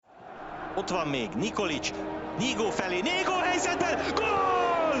Ott van még Nikolic, Négó felé, Négó helyzetben,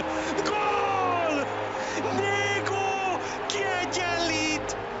 gól! Gól! Négó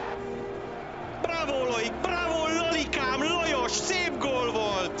kiegyenlít! Bravo Loik, bravo Lolikám, Lajos, szép gól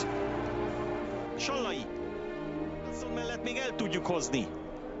volt! Sallai, Hudson mellett még el tudjuk hozni.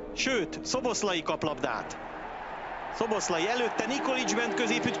 Sőt, Szoboszlai kap labdát. Szoboszlai előtte, Nikolic bent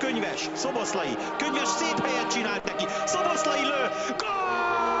középütt, Könyves. Szoboszlai, Könyves szép helyet csinált neki. Szoboszlai lő, gól!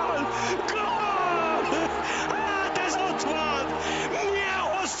 Gól! Hát ez ott van! Milyen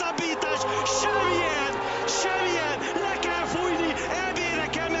hosszabbítás! Semmilyen! Semmilyen! Le kell fújni, EB-re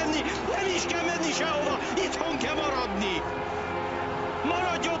kell menni, nem is kell menni sehova, itthon kell maradni!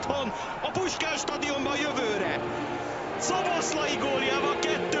 Maradj otthon a Puskás stadionban jövőre! Szoboszlai góljával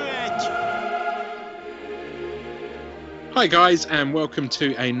 2-1! Hi guys, and welcome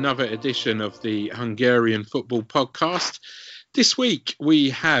to another edition of the Hungarian Football Podcast. This week we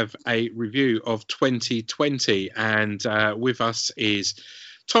have a review of 2020, and with us is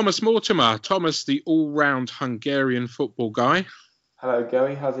Thomas Mortimer. Thomas, the all-round Hungarian football guy. Hello,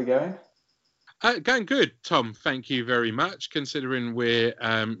 Goey. How's it going? Going good, Tom. Thank you very much. Considering we're,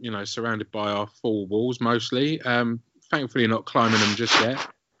 surrounded by our four walls mostly. Thankfully, not climbing them just yet.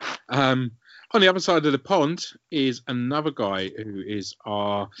 On the other side of the pond is another guy who is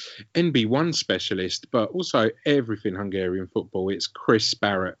our NB1 specialist, but also everything Hungarian football. It's Chris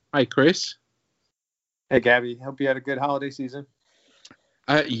Barrett. Hey, Chris. Hey, Gabby. Hope you had a good holiday season.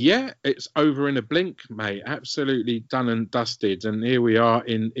 Yeah, it's over in a blink, mate. Absolutely done and dusted. And here we are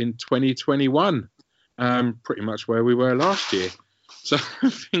in 2021, pretty much where we were last year. So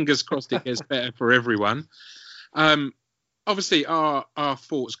fingers crossed it gets better for everyone. Obviously, our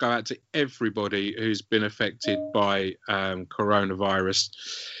thoughts go out to everybody who's been affected by coronavirus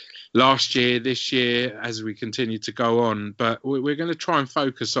last year, this year, as we continue to go on. But we're going to try and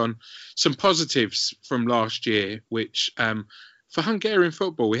focus on some positives from last year, which for Hungarian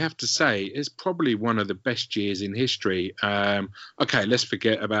football, we have to say, is probably one of the best years in history. Okay, let's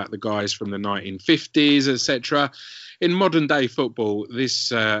forget about the guys from the 1950s, etc. In modern day football,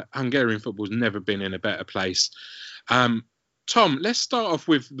 this Hungarian football's never been in a better place. Tom, let's start off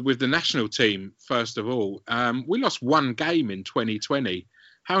with the national team, first of all. We lost one game in 2020.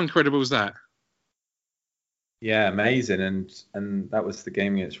 How incredible is that? Yeah, amazing. And that was the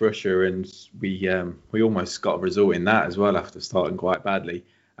game against Russia, and we almost got a result in that as well after starting quite badly.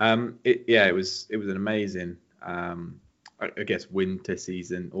 It was an amazing, I guess, autumn-winter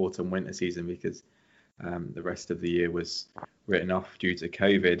season, because the rest of the year was written off due to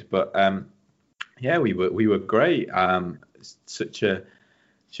COVID. But yeah, we were great. Such a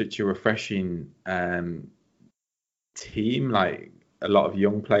refreshing team. Like, a lot of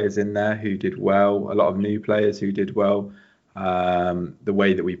young players in there who did well. A lot of new players who did well. The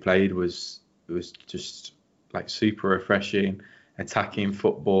way that we played was just like super refreshing. Attacking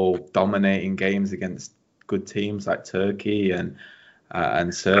football, dominating games against good teams like Turkey and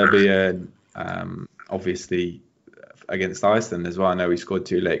Serbia, and obviously against Iceland as well. I know we scored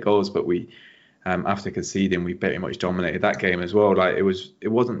 2 late goals, but we. After conceding, we pretty much dominated that game as well. Like, it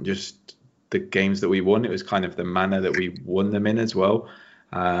wasn't just the games that we won; it was kind of the manner that we won them in as well.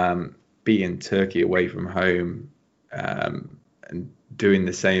 Beating Turkey away from home, and doing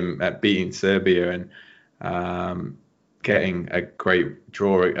the same at beating Serbia, and getting a great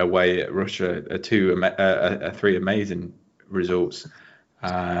draw away at Russia, three amazing results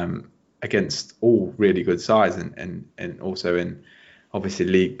against all really good sides, and also in. Obviously,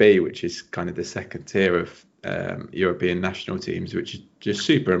 League B, which is kind of the second tier of European national teams, which is just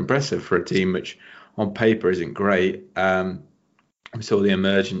super impressive for a team which on paper isn't great. We saw the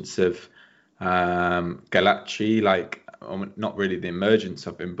emergence of Galacci, like, not really the emergence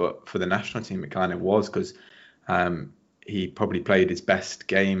of him, but for the national team it kind of was, because he probably played his best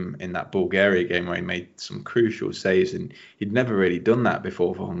game in that Bulgaria game where he made some crucial saves, and he'd never really done that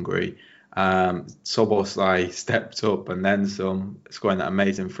before for Hungary. Szoboszlai stepped up and then some, scoring that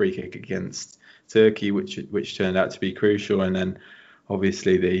amazing free kick against Turkey, which turned out to be crucial, and then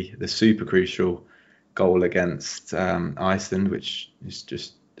obviously the super crucial goal against Iceland, which is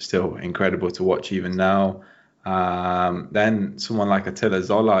just still incredible to watch even now. Then someone like Attila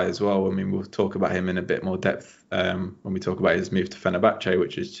Zola as well. I mean, we'll talk about him in a bit more depth when we talk about his move to Fenerbahce,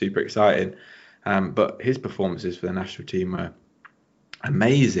 which is super exciting. But his performances for the national team were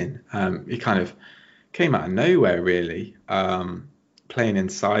amazing. He kind of came out of nowhere, really. Playing in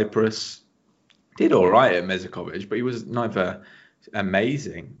Cyprus, did all right at Mezikovic, but he was never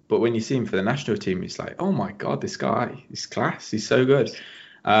amazing. But when you see him for the national team, it's like, oh my God, this guy, he's class, he's so good.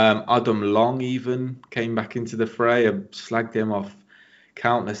 Adam Long even came back into the fray. I slagged him off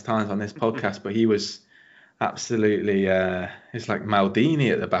countless times on this podcast, but he was absolutely, it's like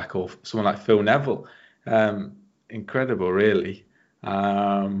Maldini at the back, or someone like Phil Neville. Incredible, really.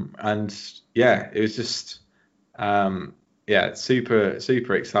 And yeah, it was just, super,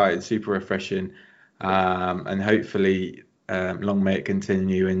 super exciting, super refreshing. And hopefully, long may it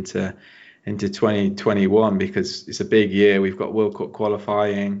continue into 2021, because it's a big year. We've got World Cup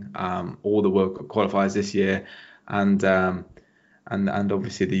qualifying, all the World Cup qualifiers this year, and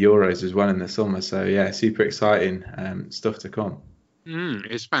obviously the Euros as well in the summer. So yeah, super exciting stuff to come.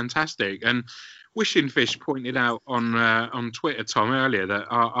 It's fantastic. And Wishing Fish pointed out on Twitter, Tom, earlier, that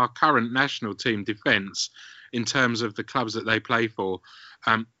our current national team defence, in terms of the clubs that they play for,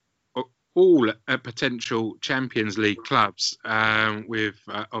 all potential Champions League clubs, with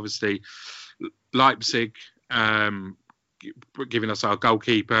obviously Leipzig giving us our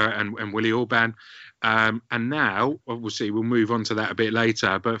goalkeeper and Willy Orban. And now, obviously, we'll move on to that a bit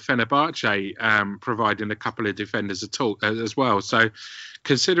later, but Fenerbahce providing a couple of defenders as well. So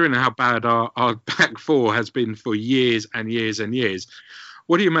considering how bad our back four has been for years and years and years,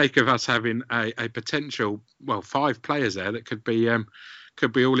 what do you make of us having a potential, 5 players there that could be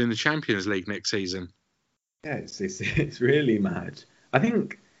all in the Champions League next season? Yeah, it's really mad. I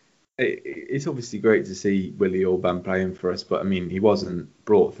think it's obviously great to see Willy Orban playing for us, but I mean, he wasn't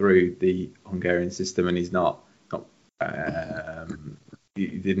brought through the Hungarian system, and he's not. He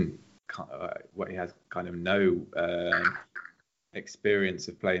didn't. He has kind of no experience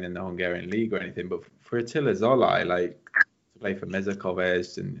of playing in the Hungarian league or anything. But for Attila Zolai, like, to play for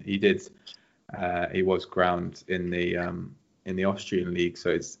Mezőkövesd, and he did. He was ground in the Austrian league,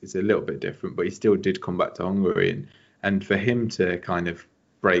 so it's a little bit different. But he still did come back to Hungary, and for him to kind of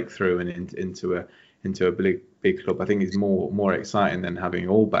break through and into a big club, I think is more exciting than having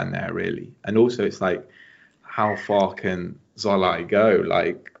Orban there, really. And also, it's like, how far can Zolai go?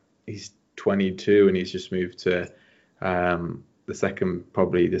 Like, he's 22 and he's just moved to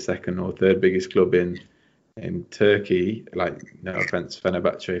probably the second or third biggest club in Turkey. Like, no offense,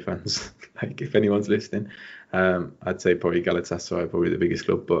 Fenerbahce fans, like, if anyone's listening, I'd say probably Galatasaray, probably the biggest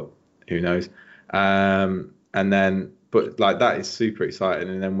club, but who knows? But like, that is super exciting.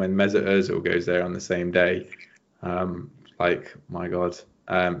 And then when Mesut Ozil goes there on the same day, like, my God,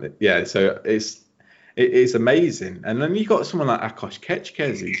 So it's amazing. And then you got someone like Akos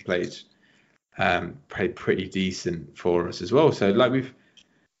Kečkez, who's played pretty decent for us as well. So like, we've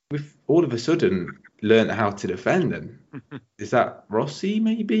all of a sudden learned how to defend. And is that Rossi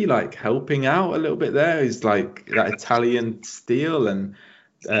maybe like helping out a little bit there? Is like that Italian steel and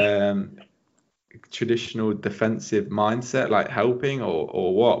traditional defensive mindset like helping,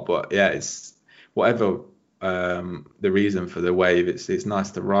 or what? But yeah, it's whatever the reason for the wave, it's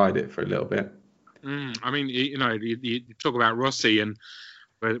nice to ride it for a little bit. I mean, you talk about Rossi, and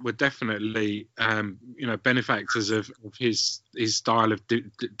we're definitely benefactors of his style of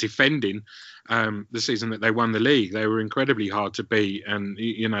defending. The season that they won the league, they were incredibly hard to beat, and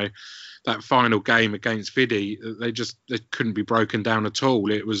that final game against Vidi, they couldn't be broken down at all.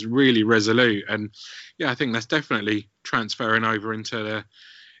 It was really resolute, and I think that's definitely transferring over into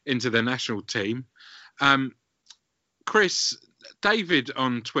the national team. Chris, David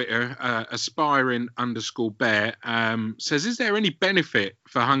on Twitter, aspiring_bear, says, is there any benefit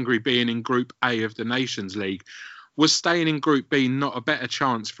for Hungary being in Group A of the Nations League? Was staying in Group B not a better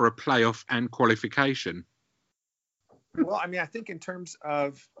chance for a playoff and qualification? Well, I mean, I think in terms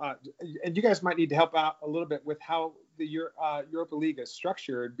of, and you guys might need to help out a little bit with how the Europa League is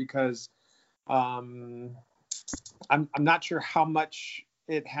structured, because I'm not sure how much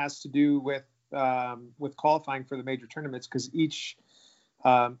it has to do with qualifying for the major tournaments, because each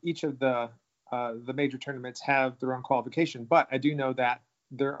of the major tournaments have their own qualification. But I do know that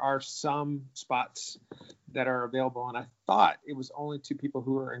there are some spots that are available, and I thought it was only to people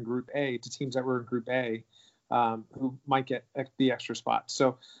who are in Group A, to teams that were in Group A, who might get the extra spot.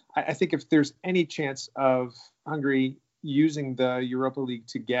 So I think if there's any chance of Hungary using the Europa League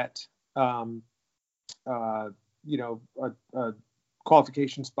to get a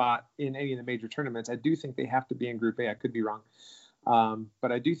qualification spot in any of the major tournaments, I do think they have to be in Group A. I could be wrong,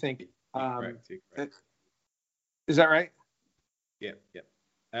 but I do think. Correct. Is that right? Yeah.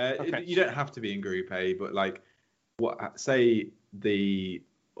 Okay. You don't have to be in Group A, but like, say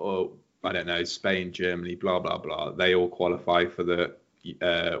I don't know, Spain, Germany, blah blah blah, they all qualify for the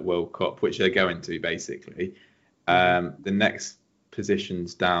World Cup, which they're going to basically. The next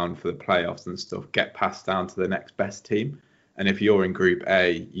positions down for the playoffs and stuff get passed down to the next best team. And if you're in Group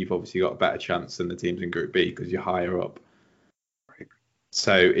A, you've obviously got a better chance than the teams in Group B because you're higher up.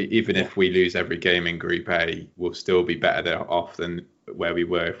 So even if we lose every game in Group A, we'll still be better off than where we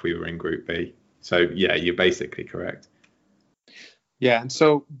were if we were in Group B. So yeah, you're basically correct. Yeah, and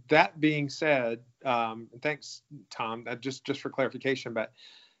so that being said, thanks, Tom. Just for clarification, but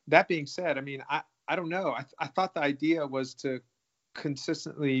that being said, I mean, I don't know. I thought the idea was to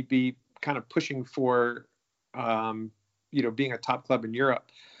consistently be kind of pushing for, being a top club in Europe.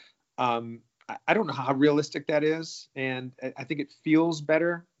 I don't know how realistic that is, and I think it feels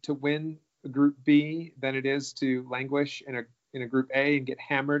better to win Group B than it is to languish in a Group A and get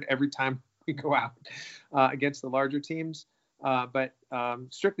hammered every time we go out against the larger teams. But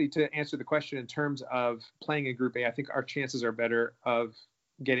strictly to answer the question in terms of playing in Group A, I think our chances are better of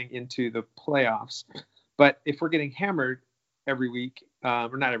getting into the playoffs. But if we're getting hammered every week,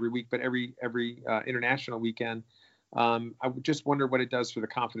 or not every week, but every international weekend, I would just wonder what it does for the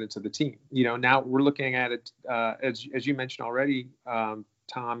confidence of the team. Now we're looking at it, as you mentioned already,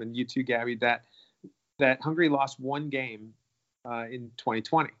 Tom, and you too, Gabby, that Hungary lost one game in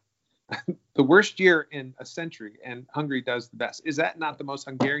 2020. The worst year in a century, and Hungary does the best. Is that not the most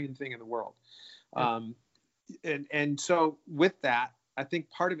Hungarian thing in the world? And so with that, I think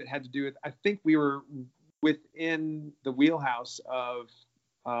part of it had to do with, I think we were within the wheelhouse of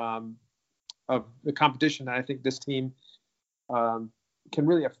the competition that I think this team can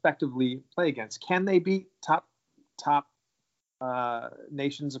really effectively play against. Can they beat top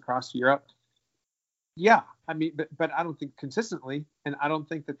nations across Europe? Yeah, I mean, but I don't think consistently, and I don't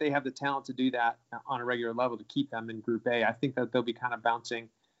think that they have the talent to do that on a regular level to keep them in Group A. I think that they'll be kind of bouncing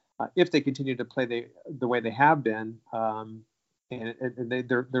if they continue to play the way they have been, and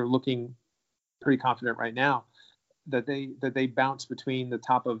they're looking pretty confident right now that they bounce between the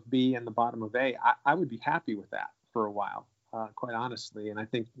top of B and the bottom of A. I would be happy with that for a while, quite honestly. And I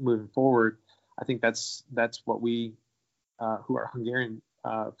think moving forward, I think that's what we who are Hungarian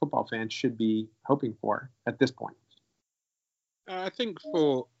football fans should be hoping for at this point. I think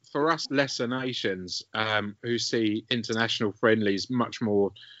for us lesser nations who see international friendlies much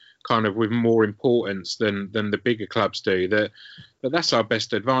more kind of with more importance than the bigger clubs do, that's our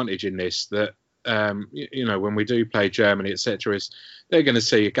best advantage in this. That when we do play Germany, etc., is they're going to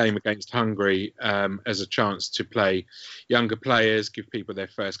see a game against Hungary as a chance to play younger players, give people their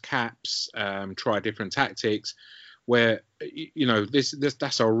first caps, try different tactics. Where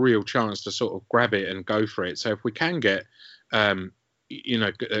that's our real chance to sort of grab it and go for it. So if we can get a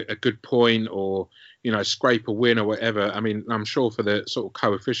good point or scrape a win or whatever, I mean, I'm sure for the sort of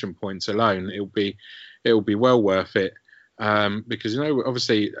coefficient points alone, it'll be well worth it. Because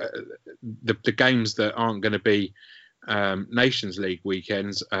obviously the games that aren't going to be Nations League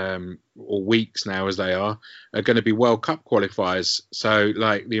weekends or weeks now as they are going to be World Cup qualifiers. So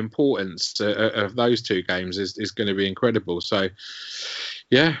like the importance of those two games is going to be incredible. So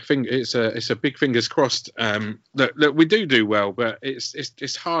yeah, I think it's a big fingers crossed that we do well, but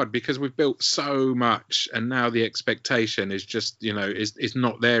it's hard because we've built so much and now the expectation is just is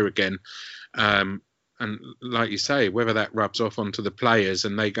not there again. And like you say, whether that rubs off onto the players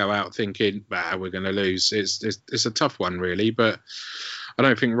and they go out thinking, we're going to lose, it's a tough one, really. But I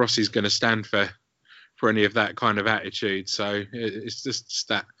don't think Rossi's going to stand for any of that kind of attitude. So it's just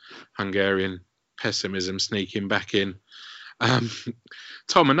that Hungarian pessimism sneaking back in.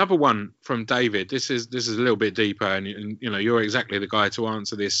 Tom, another one from David. This is a little bit deeper, and you're exactly the guy to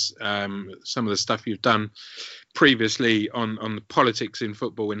answer this. Some of the stuff you've done previously on the politics in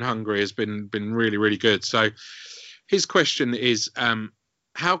football in Hungary has been really, really good. So his question is,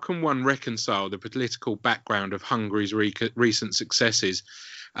 how can one reconcile the political background of Hungary's recent successes?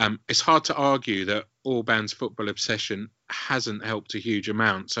 It's hard to argue that Orbán's football obsession hasn't helped a huge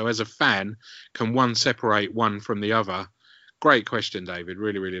amount. So as a fan, can one separate one from the other? Great question, David.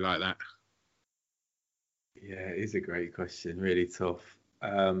 Really, really like that. Yeah, it is a great question. Really tough.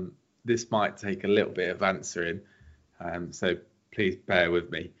 This might take a little bit of answering, so please bear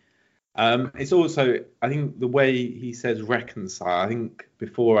with me. It's also, I think the way he says reconcile, I think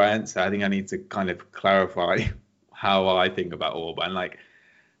before I answer, I think I need to kind of clarify how I think about Orbán. Like,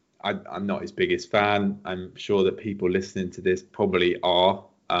 I'm not his biggest fan. I'm sure that people listening to this probably are.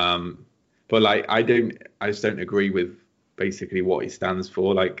 But like, I just don't agree with basically what he stands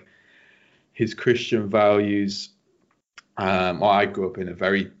for. Like his Christian values. I grew up in a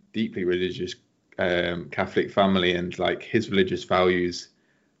very deeply religious Catholic family, and like his religious values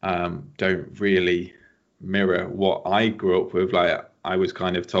don't really mirror what I grew up with. Like I was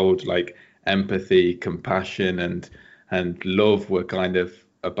kind of told like empathy, compassion, and love were kind of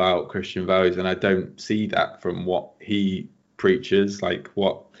about Christian values, and I don't see that from what he preaches. Like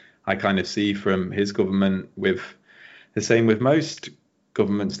what I kind of see from his government, with the same with most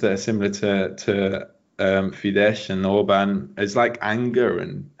governments that are similar to Fidesz and Orban is like anger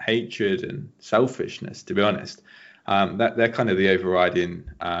and hatred and selfishness, to be honest. That they're kind of the overriding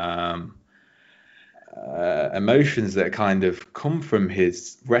emotions that kind of come from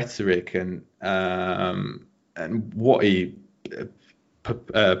his rhetoric and what he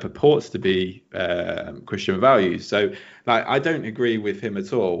purports to be Christian values. So, like, I don't agree with him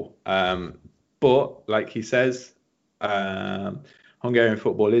at all. But like he says, Hungarian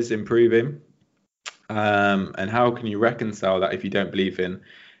football is improving. And how can you reconcile that if you don't believe in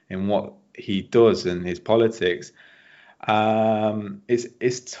what he does and his politics?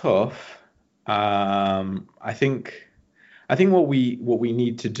 It's tough. I think what we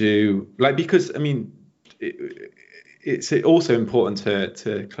need to do, like, because I mean, it's also important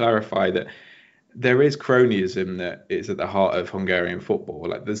to clarify that there is cronyism that is at the heart of Hungarian football.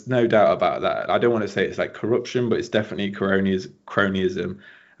 Like, there's no doubt about that. I don't want to say it's like corruption, but it's definitely cronyism.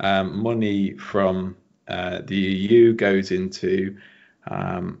 Money from the EU goes into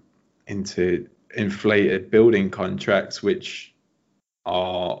inflated building contracts, which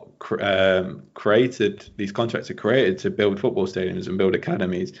are created. These contracts are created to build football stadiums and build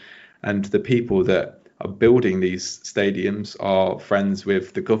academies, and the people that are building these stadiums are friends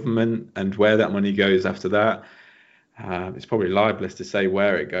with the government, and where that money goes after that, it's probably libelous to say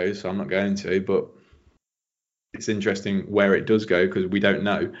where it goes, so I'm not going to, but it's interesting where it does go because we don't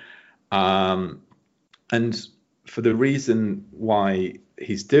know. And for the reason why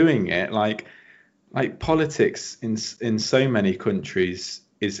he's doing it, like politics in so many countries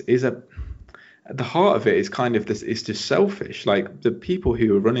is at the heart of it is kind of this, it's just selfish. Like, the people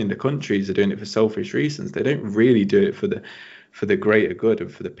who are running the countries are doing it for selfish reasons. They don't really do it for the greater good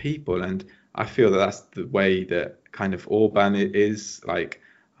and for the people. And I feel that that's the way that kind of Orban is, like,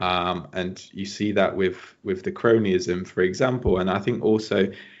 and you see that with the cronyism, for example. And I think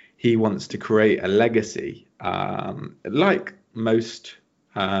also he wants to create a legacy, like most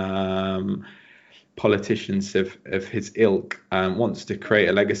politicians of his ilk, wants to create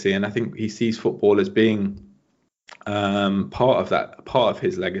a legacy. And I think he sees football as being part of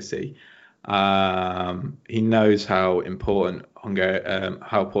his legacy. He knows how important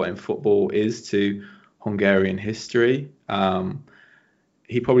football is to Hungarian history.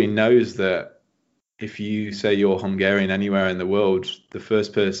 He probably knows that if you say you're Hungarian anywhere in the world, the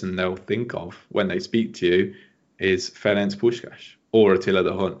first person they'll think of when they speak to you is Ferenc Puskás or Attila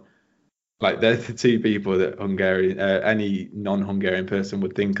the Hun. Like, they're the two people that any non-Hungarian person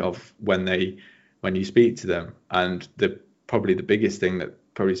would think of when you speak to them. And probably the biggest thing that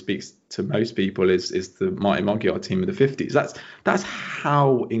probably speaks to most people is the Marty Magyar team of the 50s. That's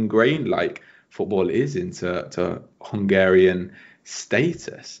how ingrained, like, football is into Hungarian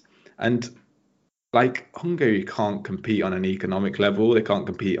status. And, like, Hungary can't compete on an economic level. They can't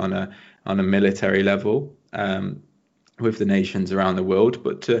compete on a military level with the nations around the world.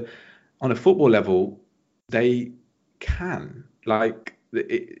 But on a football level, they can. Like,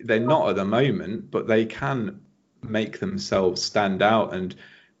 they're not at the moment, but they can make themselves stand out and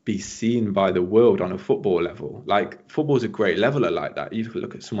be seen by the world on a football level. Like, football's a great leveler like that. You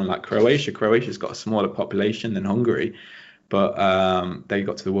look at someone like Croatia. Croatia's got a smaller population than Hungary, but they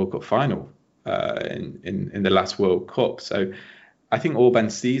got to the World Cup final in the last World Cup. So I think Orban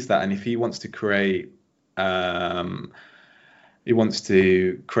sees that, and if he wants to create a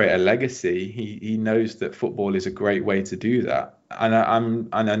legacy, he knows that football is a great way to do that. And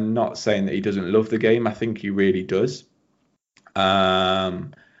I'm not saying that he doesn't love the game. I think he really does. Like,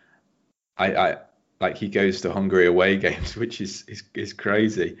 he goes to Hungary away games, which is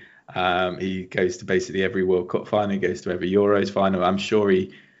crazy. He goes to basically every World Cup final. He goes to every Euros final. I'm sure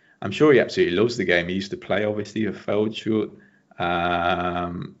he absolutely loves the game. He used to play, obviously, with Feldschut.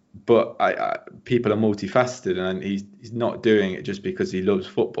 But people are multifaceted, and he's not doing it just because he loves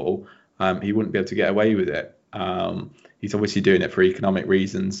football. He wouldn't be able to get away with it. He's obviously doing it for economic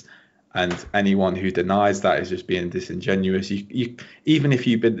reasons, and anyone who denies that is just being disingenuous. You even if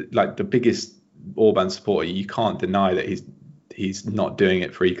you've been like the biggest Orban supporter, you can't deny that he's not doing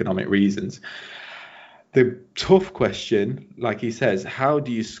it for economic reasons. The tough question, like he says, how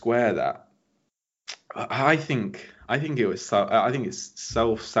do you square that? I think it's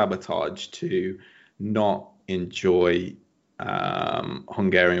self-sabotage to not enjoy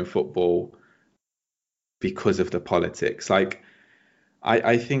Hungarian football because of the politics. Like,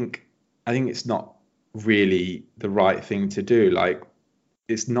 I think it's not really the right thing to do. Like,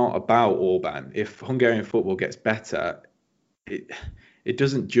 it's not about Orban. If Hungarian football gets better, it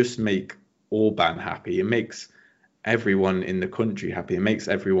doesn't just make Orban happy. It makes everyone in the country happy. It makes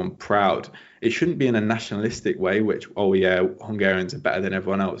everyone proud. It shouldn't be in a nationalistic way, which, oh yeah, Hungarians are better than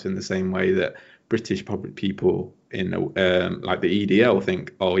everyone else, in the same way that British public people in like the EDL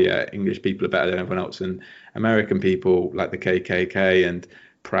think, oh yeah, English people are better than everyone else, and American people like the KKK and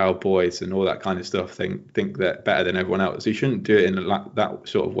Proud Boys and all that kind of stuff think that better than everyone else. So you shouldn't do it in that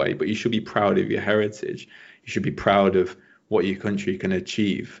sort of way, but you should be proud of your heritage. You should be proud of what your country can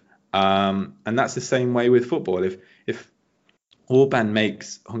achieve. And that's the same way with football. If Orban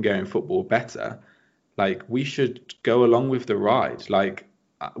makes Hungarian football better, like, we should go along with the ride. Like,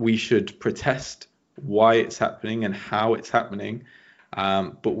 we should protest why it's happening and how it's happening.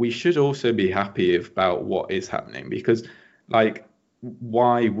 But we should also be happy about what is happening, because, like,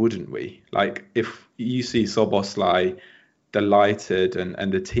 why wouldn't we? Like, if you see Szoboszlai delighted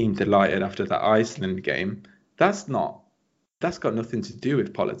and the team delighted after that Iceland game, that's got nothing to do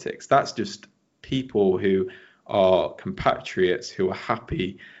with politics. That's just people who are compatriots who are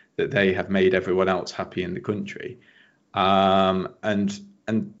happy that they have made everyone else happy in the country. And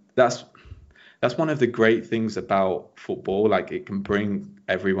that's one of the great things about football. Like, it can bring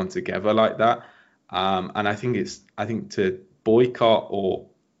everyone together like that. And I think to boycott or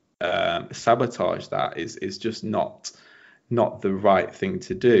sabotage that is just not the right thing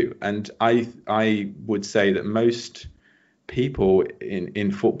to do. And I would say that most people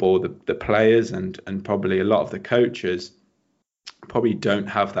in football, the players and probably a lot of the coaches, probably don't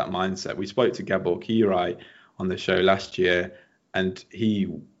have that mindset. We spoke to Gabor Kirai on the show last year, and he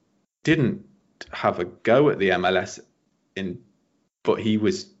didn't have a go at the MLS, but he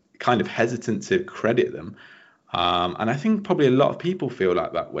was kind of hesitant to credit them. And I think probably a lot of people feel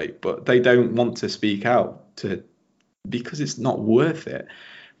like that way, but they don't want to speak out because it's not worth it.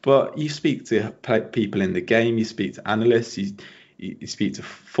 But you speak to people in the game, you speak to analysts, you speak to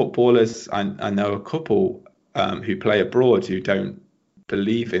footballers. I know a couple who play abroad who don't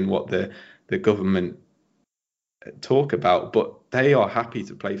believe in what the government talk about, but they are happy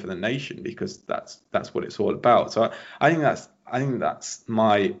to play for the nation because that's what it's all about. So I think that's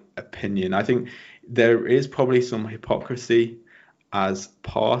my opinion. I think there is probably some hypocrisy as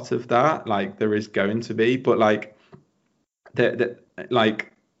part of that. Like, there is going to be, but like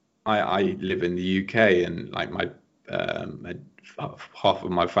I live in the UK, and like my half of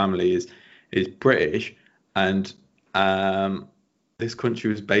my family is British, and this country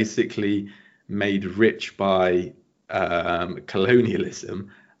was basically made rich by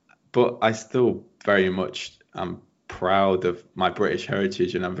colonialism, but I still very much am proud of my British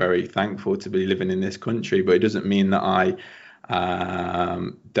heritage, and I'm very thankful to be living in this country. But it doesn't mean that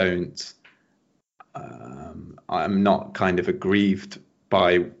I'm not kind of aggrieved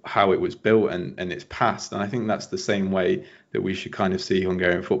by how it was built and its past. And I think that's the same way that we should kind of see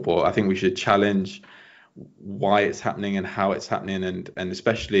Hungarian football. I think we should challenge why it's happening and how it's happening, and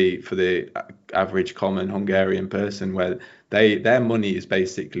especially for the average common Hungarian person, where their money is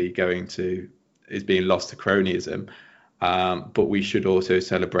basically is being lost to cronyism. But we should also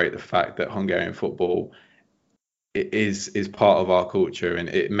celebrate the fact that Hungarian football is part of our culture, and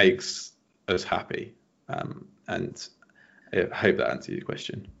it makes us happy. And I hope that answers your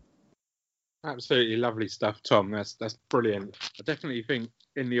question. Absolutely lovely stuff, Tom. That's brilliant. I definitely think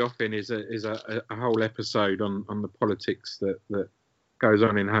In the Offing is a whole episode on the politics that goes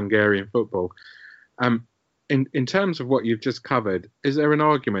on in Hungarian football. In terms of what you've just covered, is there an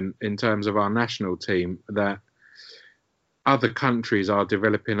argument in terms of our national team that other countries are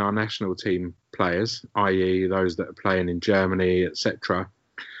developing our national team players, i.e. those that are playing in Germany, etc.?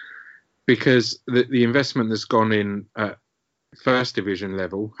 Because the investment that's gone in at first division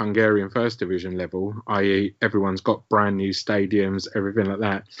level, Hungarian first division level, i.e. everyone's got brand new stadiums, everything like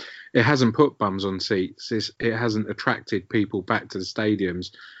that, it hasn't put bums on seats. It hasn't attracted people back to the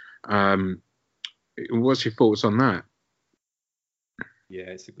stadiums. What's your thoughts on that? Yeah,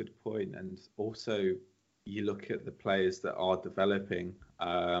 it's a good point. And also, you look at the players that are developing.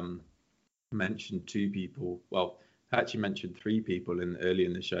 Mentioned two people. Well, I actually mentioned three people early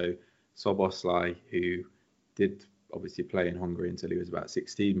in the show. Szoboszlai, who did obviously play in Hungary until he was about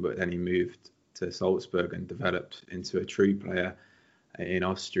 16, but then he moved to Salzburg and developed into a true player in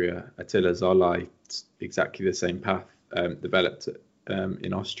Austria. Attila Zalai, exactly the same path, developed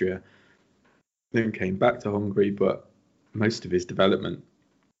in Austria, then came back to Hungary, but most of his development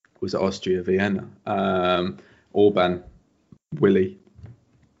was at Austria Vienna. Orban, Willie,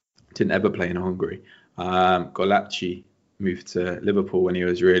 didn't ever play in Hungary. Golacsi moved to Liverpool when he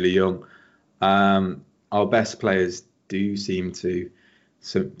was really young. Our best players do seem to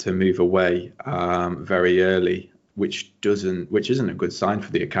move away very early, which isn't a good sign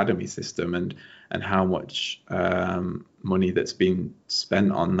for the academy system and how much money that's been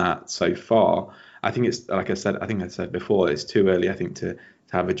spent on that so far. I think it's, like I said before, it's too early, I think, to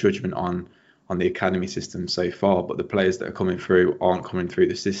have a judgment on on the academy system so far, but the players that are coming through aren't coming through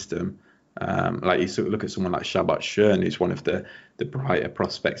the system. Like you sort of look at someone like Shabat Shern, who's one of the brighter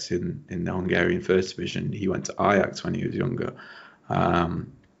prospects in the Hungarian first division. He went to Ajax when he was younger.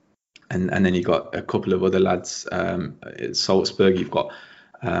 And then you got a couple of other lads at Salzburg. You've got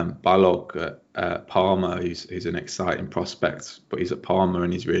Balog at Parma, who's an exciting prospect, but he's at Parma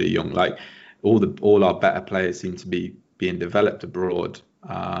and he's really young. Like all our better players seem to be being developed abroad,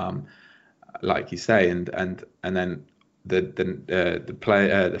 like you say, and then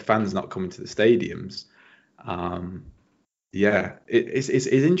the fans not coming to the stadiums. It's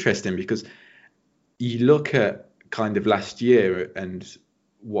interesting because you look at kind of last year and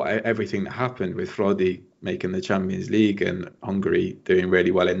everything that happened with Fradi making the Champions League and Hungary doing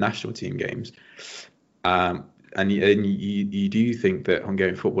really well in national team games. And you do think that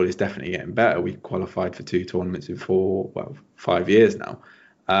Hungarian football is definitely getting better. We've qualified for 2 tournaments in 5 years now.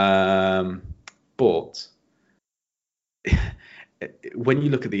 But when you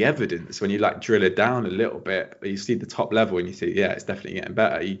look at the evidence, when you like drill it down a little bit, you see the top level and you see, yeah, it's definitely getting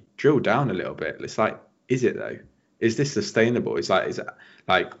better. You drill down a little bit. It's like, is it though? Is this sustainable? Is it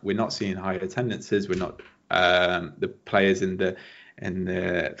like we're not seeing high attendances? We're not the players in the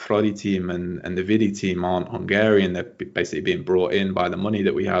Fradi team and the Vidi team aren't Hungarian. They're basically being brought in by the money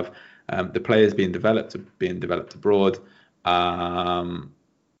that we have. The players being developed abroad.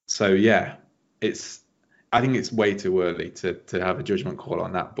 So yeah, I think it's way too early to have a judgment call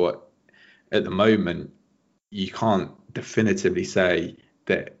on that. But at the moment, you can't definitively say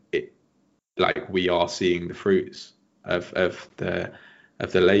that we are seeing the fruits of the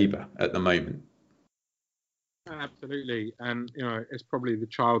labour at the moment. Absolutely, and it's probably the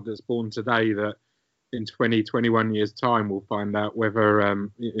child that's born today that in 20-21 years' time we'll find out whether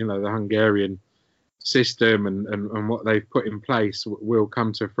the Hungarian system and what they've put in place will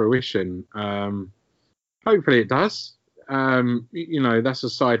come to fruition. Hopefully it does. That's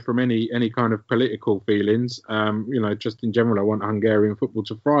aside from any kind of political feelings. Just in general, I want Hungarian football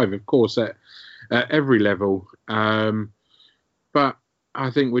to thrive, of course, at every level. But I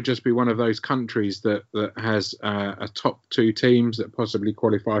think we'd just be one of those countries that has a top 2 teams that possibly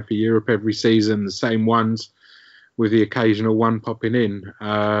qualify for Europe every season, the same ones, with the occasional one popping in.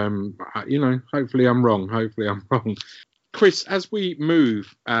 Hopefully I'm wrong. Chris, as we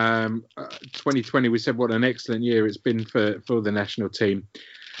move, 2020, we said what an excellent year it's been for the national team.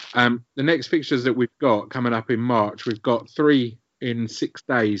 The next fixtures that we've got coming up in March, we've got 3 in 6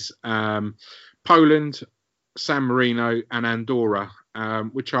 days. Poland, San Marino and Andorra,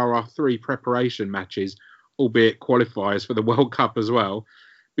 which are our 3 preparation matches, albeit qualifiers for the World Cup as well,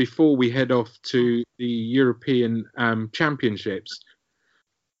 before we head off to the European Championships.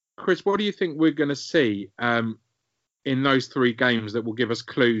 Chris, what do you think we're going to see in those 3 games that will give us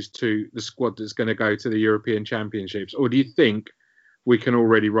clues to the squad that's going to go to the European Championships? Or do you think we can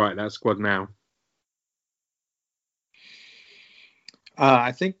already write that squad now?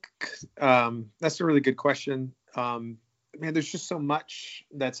 I think that's a really good question. There's just so much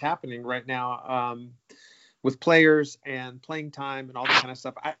that's happening right now with players and playing time and all that kind of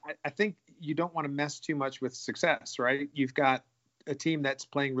stuff. I think you don't want to mess too much with success, right? You've got a team that's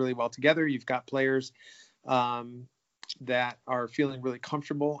playing really well together. You've got players that are feeling really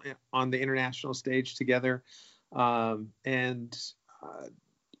comfortable on the international stage together. Tom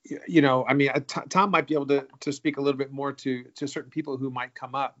might be able to speak a little bit more to certain people who might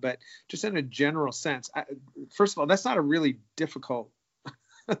come up, but just in a general sense, first of all, that's not a really difficult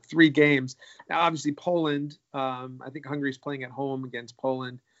 3 games. Now, obviously, Poland, I think Hungary's playing at home against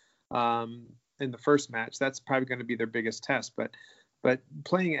Poland in the first match. That's probably going to be their biggest test, but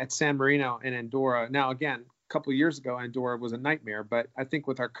playing at San Marino and Andorra, now again, a couple of years ago, Andorra was a nightmare, but I think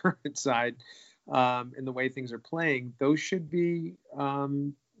with our current side and the way things are playing, those should be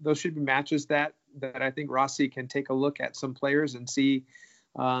matches that I think Rossi can take a look at some players and see,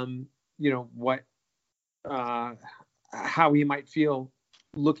 how he might feel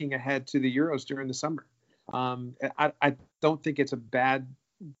looking ahead to the Euros during the summer. I don't think it's a bad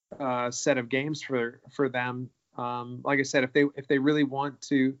set of games for them. Like I said, if they really want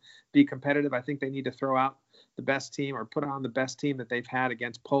to be competitive, I think they need to throw out the best team or put on the best team that they've had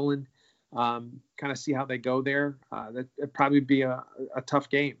against Poland. Kind of see how they go there. That'd probably be a tough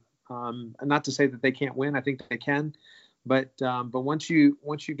game. And not to say that they can't win. I think they can. But once you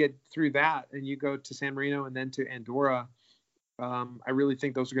get through that and you go to San Marino and then to Andorra, I really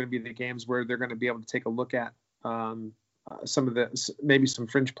think those are going to be the games where they're going to be able to take a look at maybe some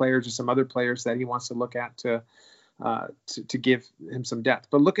fringe players or some other players that he wants to look at to give him some depth.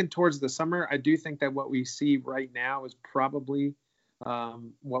 But looking towards the summer, I do think that what we see right now is probably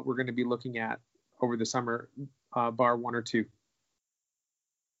what we're going to be looking at over the summer, bar one or two.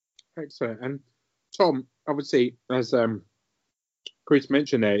 Excellent. And Tom, obviously, as Chris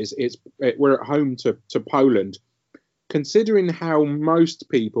mentioned there, we're at home to Poland. Considering how most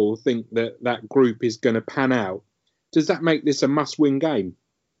people think that group is going to pan out, does that make this a must-win game?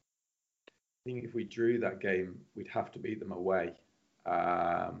 I think if we drew that game, we'd have to beat them away.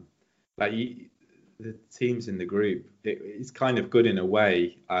 The teams in the group, it's kind of good in a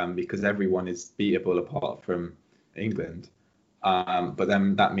way because everyone is beatable apart from England. But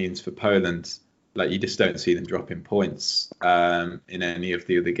then that means for Poland, you just don't see them dropping points in any of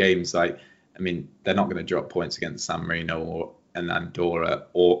the other games. They're not going to drop points against San Marino and Andorra,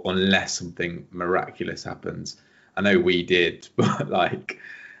 or unless something miraculous happens. I know we did, but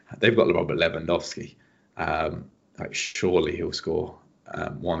they've got Robert Lewandowski. Surely he'll score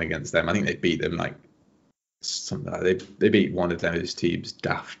one against them. I think they beat them they beat one of those teams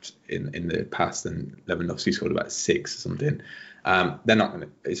daft in the past, and Lewandowski scored about 6 or something. They're not going to.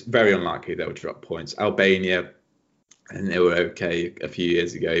 It's very unlikely they'll drop points. Albania, and they were okay a few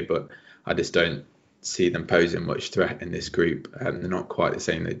years ago, but I just don't see them posing much threat in this group. They're not quite the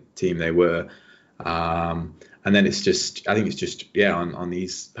same team they were. And then I think it's just on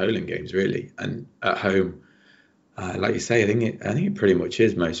these Poland games really, and at home, like you say, I think it pretty much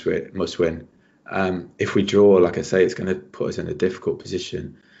is must win. If we draw, like I say, it's going to put us in a difficult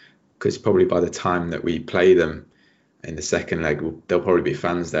position, because probably by the time that we play them in the second leg, there'll probably be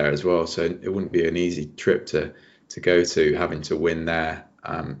fans there as well. So it wouldn't be an easy trip to go to, having to win there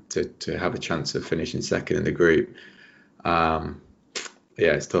to have a chance of finishing second in the group.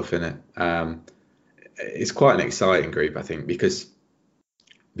 It's tough, isn't it? It's quite an exciting group, I think, because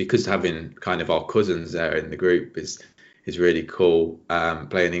having kind of our cousins there in the group is really cool.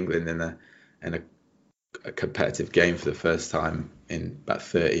 Playing England in a competitive game for the first time in about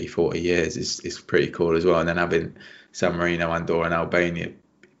 30-40 years is pretty cool as well. And then having San Marino, Andorra and Albania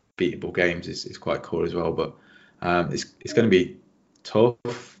beatable games is quite cool as well. But it's going to be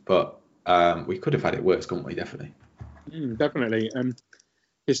tough, but we could have had it worse, couldn't we? Definitely. Definitely.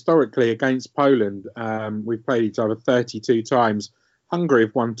 Historically, against Poland, we've played each other 32 times. Hungary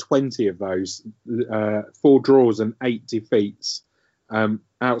have won 20 of those, 4 draws and 8 defeats,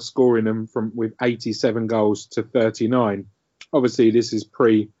 outscoring them with 87 goals to 39. Obviously, this is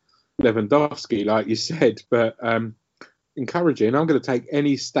pre-Lewandowski, like you said, but encouraging. I'm going to take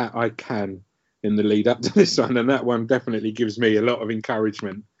any stat I can in the lead up to this one, and that one definitely gives me a lot of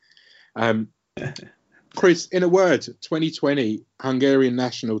encouragement. Chris, in a word, 2020 Hungarian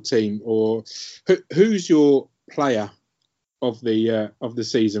national team, or who's your player of the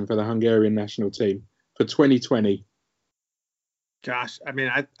season for the Hungarian national team for 2020? Gosh,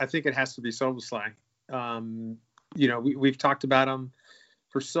 I think it has to be Szoboszlai. We've talked about him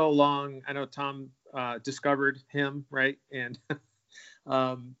for so long. I know Tom discovered him, right? And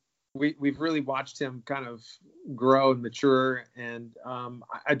we've really watched him kind of grow and mature. And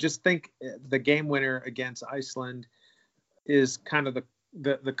I just think the game winner against Iceland is kind of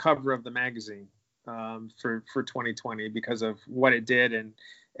the cover of the magazine for 2020, because of what it did and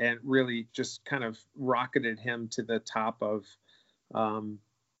really just kind of rocketed him to the top of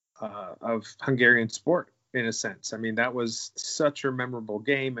Hungarian sport, in a sense. That was such a memorable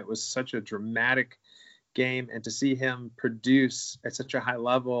game. It was such a dramatic game, and to see him produce at such a high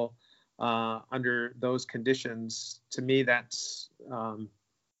level under those conditions, to me, that's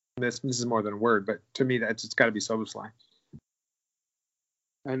this is more than a word, but to me, it's got to be Szoboszlai.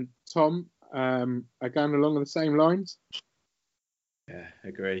 And Tom, again along the same lines. Yeah,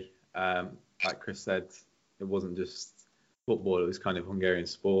 agree. Like Chris said, it wasn't just football; it was kind of Hungarian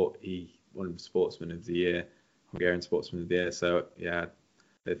sport. He won Sportsman of the Year, Hungarian Sportsman of the Year. So yeah,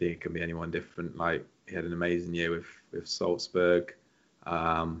 I don't think it can be anyone different. He had an amazing year with Salzburg.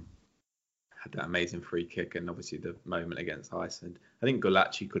 Had that amazing free kick, and obviously the moment against Iceland. I think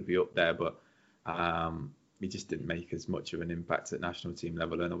Golaci could be up there, but he just didn't make as much of an impact at national team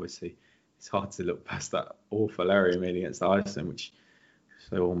level. And obviously, it's hard to look past that awful error he made against Iceland, which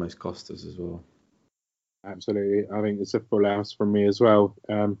so almost cost us as well. Absolutely, I think it's a full house from me as well.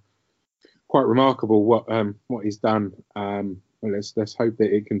 Quite remarkable what he's done. Let's hope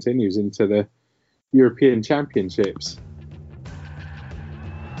that it continues into the European Championships.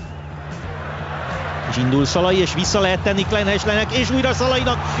 És indul Szalai, és vissza lehet tenni Klenheslenek, és újra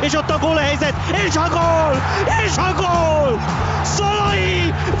Szalainak, és ott a gólhelyzet, és a gól! És a gól!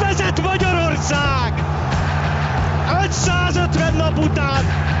 Szalai vezet Magyarország! 550 nap után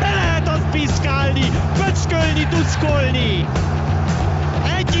be lehet azt piszkálni, pöckölni, tuszkolni!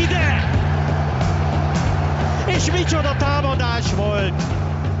 Egy ide! És És micsoda támadás volt!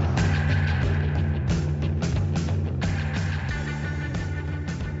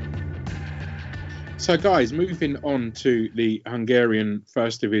 So, guys, moving on to the Hungarian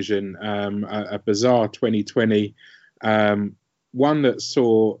First Division, a bizarre 2020, one that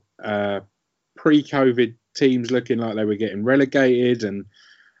saw pre-COVID teams looking like they were getting relegated, and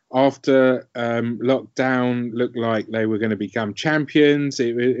after lockdown, looked like they were going to become champions.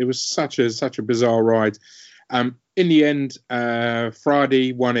 It was such a bizarre ride. In the end,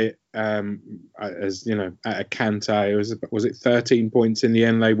 Fradi won it as you know at a Kante. Was it 13 points in the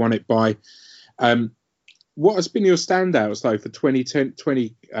end? They won it by. What has been your standouts though for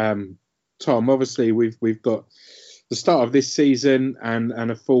 2020, Tom? Obviously, we've got the start of this season and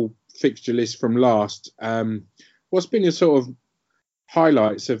a full fixture list from last. What's been your sort of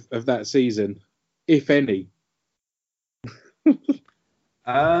highlights of that season, if any?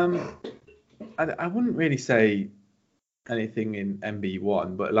 I wouldn't really say anything in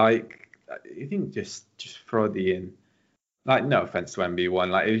MB1, but like I think just Fradi and like no offense to MB1,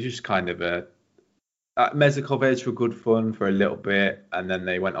 like it was just kind of a Mezikovic were good fun for a little bit, and then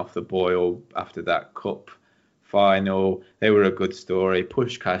they went off the boil after that cup final. They were a good story.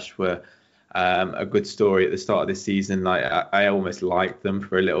 Puskás were a good story at the start of the season. Like I almost liked them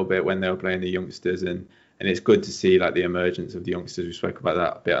for a little bit when they were playing the youngsters, and it's good to see like the emergence of the youngsters. We spoke about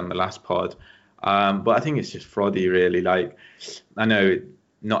that a bit on the last pod. But I think it's just Fradi really. Like I know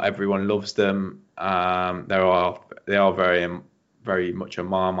not everyone loves them. They are very much a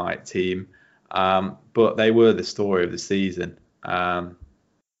Marmite team. But they were the story of the season.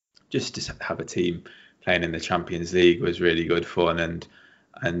 Just to have a team playing in the Champions League was really good fun, and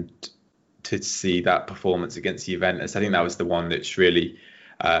to see that performance against Juventus, I think that was the one that's really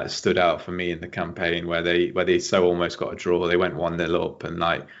stood out for me in the campaign, where they so almost got a draw. They went 1-0 up,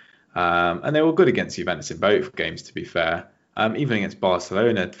 and they were good against Juventus in both games, to be fair. Even against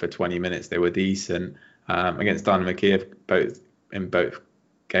Barcelona for 20 minutes, they were decent. Against Dynamo Kiev, both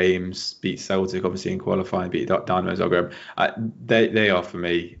games, beat Celtic obviously in qualifying, beat Dynamo Zagreb. They are for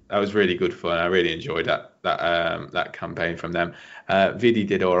me. That was really good fun. I really enjoyed that campaign from them. Vidi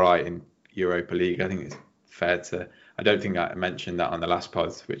did all right in Europa League. I think it's fair to. I don't think I mentioned that on the last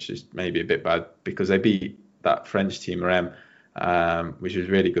pod, which is maybe a bit bad, because they beat that French team Rennes, which was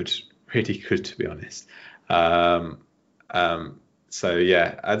really good to be honest. So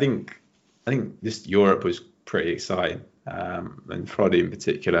yeah, I think just Europe was pretty exciting. And Fradi in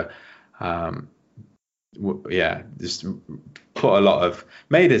particular, just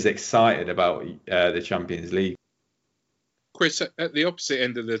made us excited about the Champions League. Chris, at the opposite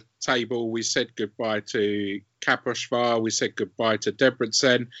end of the table, we said goodbye to Kaposvar, we said goodbye to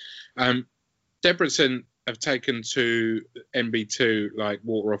Debrecen. Debrecen have taken to NB2 like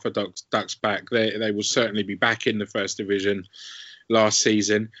water off a duck's back. They will certainly be back in the First Division last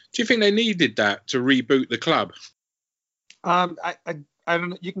season. Do you think they needed that to reboot the club? I don't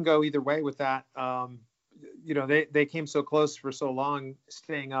know. You can go either way with that. They came so close for so long,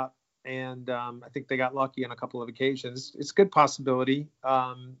 staying up, and I think they got lucky on a couple of occasions. It's a good possibility.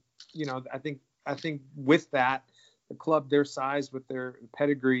 I think with that, the club their size, with their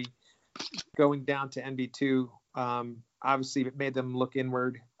pedigree, going down to NB2, obviously it made them look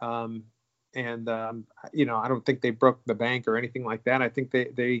inward. I don't think they broke the bank or anything like that. I think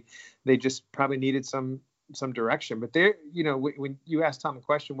they just probably needed some direction. But they're, when you asked Tom the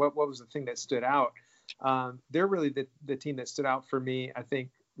question, what was the thing that stood out? They're really the team that stood out for me, I think,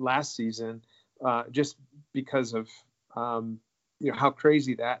 last season, just because of how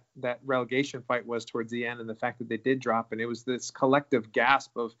crazy that relegation fight was towards the end, and the fact that they did drop, and it was this collective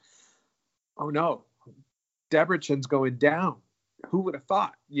gasp of, oh no, Debrecen's going down. Who would have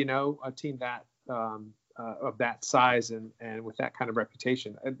thought? A team that of that size and with that kind of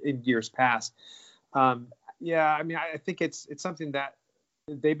reputation in years past. I think it's something that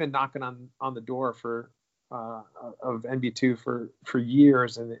they've been knocking on the door of NB2 for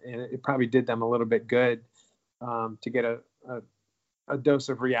years, and it probably did them a little bit good to get a dose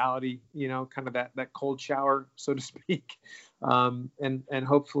of reality, kind of that cold shower, so to speak, and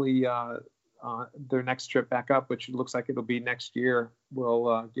hopefully their next trip back up, which looks like it'll be next year,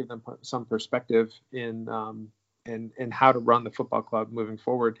 will give them some perspective in how to run the football club moving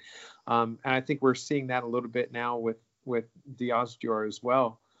forward. And I think we're seeing that a little bit now with Diazjor as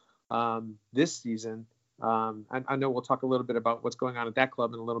well this season. I know we'll talk a little bit about what's going on at that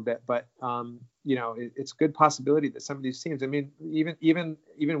club in a little bit, but it's a good possibility that some of these teams, I mean, even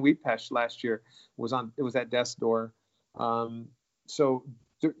Újpest last year was at death's door. So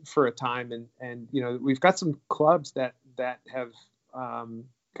for a time, and we've got some clubs that have kind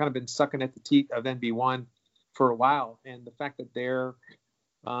of been sucking at the teat of NB1 for a while, and the fact that they're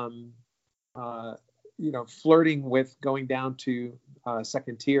flirting with going down to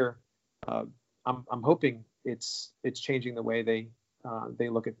second tier, I'm hoping it's changing the way they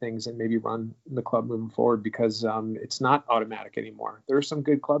look at things and maybe run the club moving forward, because it's not automatic anymore. There are some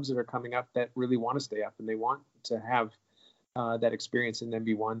good clubs that are coming up that really want to stay up and they want to have that experience in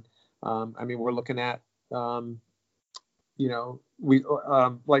NB1. We're looking at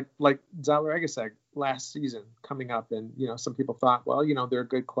like Zalaegerszeg last season coming up, and some people thought, well, they're a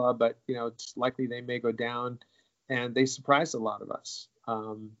good club, but it's likely they may go down, and they surprised a lot of us.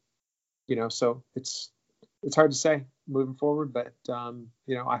 So it's hard to say moving forward, but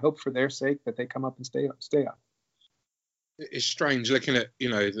I hope for their sake that they come up and stay up. It's strange looking at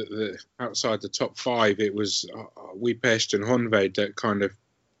the outside the top five. It was Újpest and Honvéd that kind of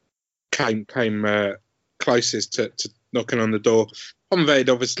came closest to knocking on the door. Honvéd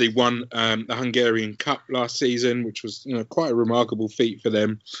obviously won the Hungarian Cup last season, which was quite a remarkable feat for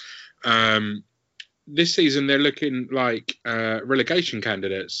them. This season they're looking like relegation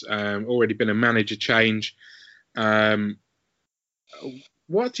candidates. Already been a manager change.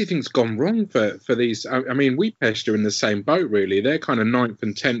 What do you think's gone wrong for these? Újpest are in the same boat, really. They're kind of 9th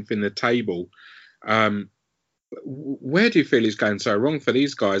and 10th in the table. Where do you feel is going so wrong for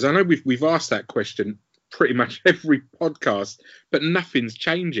these guys? I know we've asked that question pretty much every podcast, but nothing's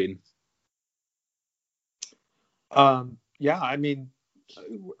changing. Újpest.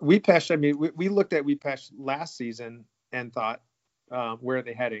 We looked at Újpest last season and thought, where are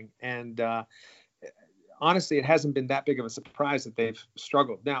they heading? And honestly, it hasn't been that big of a surprise that they've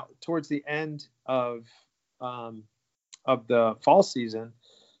struggled. Now, towards the end of the fall season,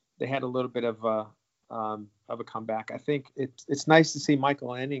 they had a little bit of a comeback. I think it's nice to see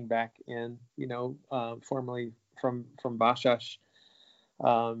Michael Enning back in, formerly from Vasas.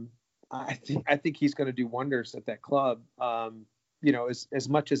 I think he's going to do wonders at that club. As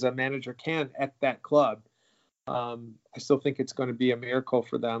much as a manager can at that club. I still think it's going to be a miracle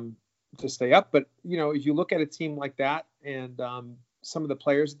for them to stay up. But, if you look at a team like that and some of the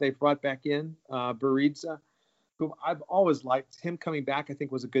players that they've brought back in, Beridza, who I've always liked, him coming back, I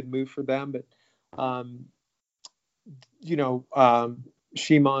think was a good move for them. But,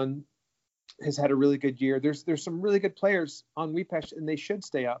 Shimon has had a really good year. There's some really good players on Újpest, and they should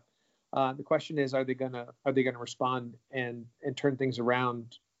stay up. The question is, are they gonna respond and turn things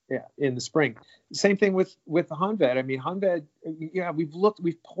around in the spring? Same thing with Honvéd. Honvéd,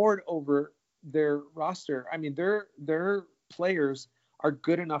 we've poured over their roster. Their players are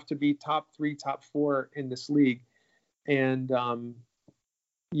good enough to be top 3, top 4 in this league. And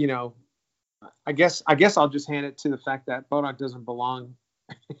I guess I'll just hand it to the fact that Bonac doesn't belong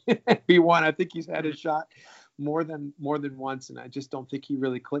in B1. I think he's had a shot more than once, and I just don't think he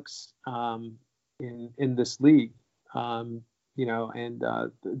really clicks in this league. And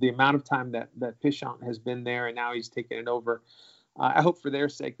the amount of time that Pichon has been there, and now he's taken it over. I hope for their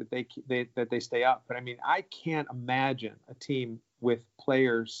sake that they stay up. But I can't imagine a team with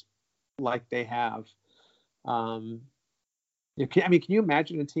players like they have. Can you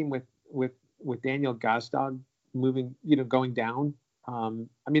imagine a team with Daniel Gazdag moving, going down?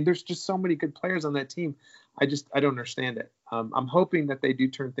 There's just so many good players on that team. I don't understand it. I'm hoping that they do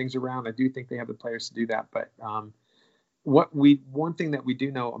turn things around. I do think they have the players to do that. But one thing that we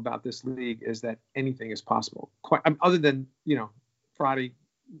do know about this league is that anything is possible. Other than Fradi,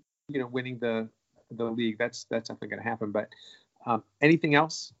 winning the league, that's definitely going to happen. But anything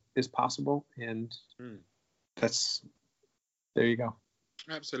else is possible, and there you go.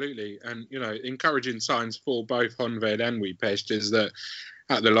 Absolutely. And, encouraging signs for both Honvéd and Újpest is that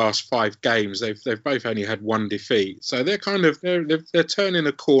at the last 5 games, they've both only had 1 defeat. So they're they're turning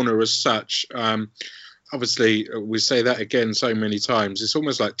a corner as such. Obviously, we say that again so many times. It's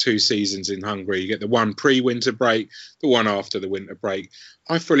almost like 2 seasons in Hungary. You get the one pre-winter break, the one after the winter break.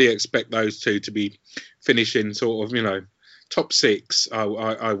 I fully expect those 2 to be finishing sort of, top 6,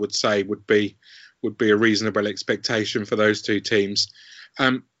 I would say would be a reasonable expectation for those 2 teams.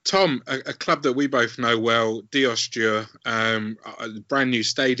 Tom, a club that we both know well, Diósgyőr, a brand new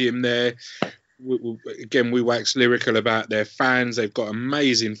stadium there. We wax lyrical about their fans. They've got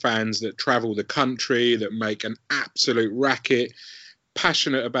amazing fans that travel the country, that make an absolute racket,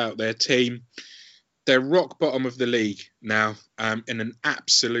 passionate about their team. They're rock bottom of the league now, in an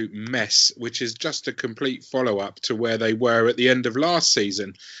absolute mess, which is just a complete follow-up to where they were at the end of last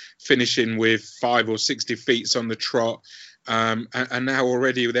season, finishing with 5 or 6 defeats on the trot. And now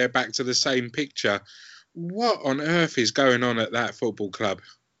already they're back to the same picture. What on earth is going on at that football club?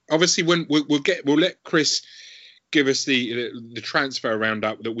 Obviously, when we'll let Chris give us the transfer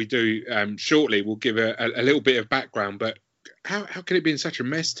roundup that we do shortly. We'll give a little bit of background, but how can it be in such a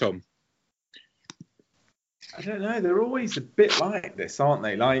mess, Tom? I don't know. They're always a bit like this, aren't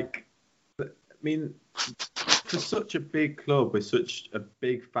they? Like, I mean, for such a big club with such a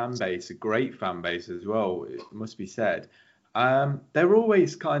big fan base, a great fan base as well, it must be said, they're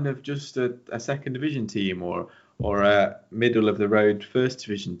always kind of just a second division team or a middle of the road first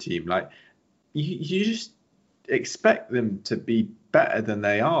division team. Like, you just expect them to be better than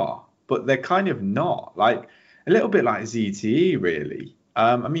they are, but they're kind of not. Like, a little bit like ZTE, really.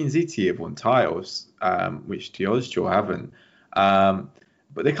 I mean, ZTE have won titles, which Diosdjo haven't.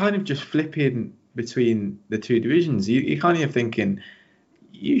 But they're kind of just flipping between the two divisions. You're kind of thinking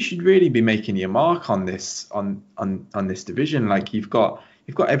you should really be making your mark on this on this division. Like, you've got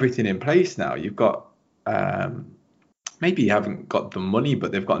everything in place now. You've got maybe you haven't got the money,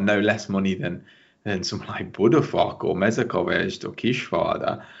 but they've got no less money than someone like Budafok or Mezakovest or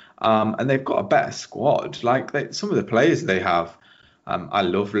Kishvarda. And they've got a better squad. Like, some of the players they have, I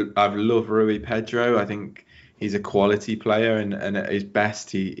love Rui Pedro. I think he's a quality player, and at his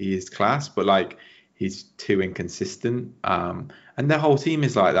best he is class, but like, he's too inconsistent. And their whole team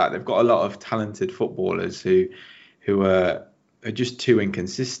is like that. They've got a lot of talented footballers who are just too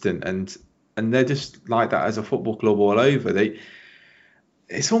inconsistent, and they're just like that as a football club all over.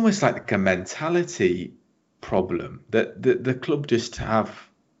 It's almost like a mentality problem that the club just have.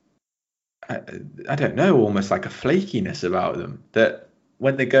 I don't know, almost like a flakiness about them, that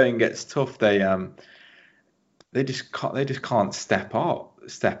when the going gets tough, they just can't step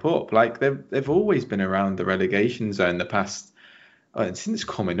up. Like, they've always been around the relegation zone the past since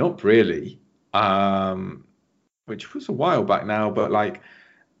coming up, really, which was a while back now, but like,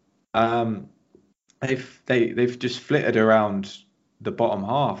 they've just flitted around the bottom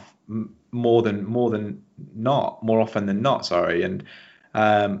half more often than not, sorry. And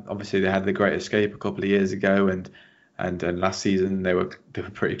obviously they had the Great Escape a couple of years ago, and last season they were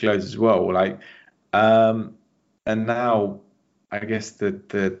pretty close as well. Like, and now I guess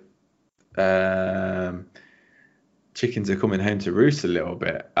the chickens are coming home to roost a little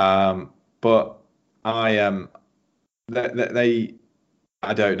bit. But I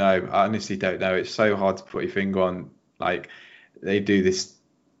don't know. I honestly don't know. It's so hard to put your finger on. Like, they do this,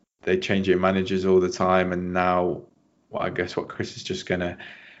 they change their managers all the time, and now, well, I guess what Chris is just going to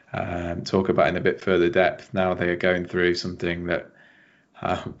talk about in a bit further depth. Now they are going through something that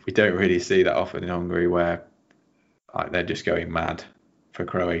we don't really see that often in Hungary, where like, they're just going mad for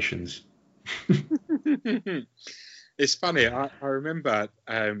Croatians. It's funny. I remember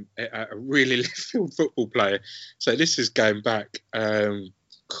a really left field football player. So this is going back 10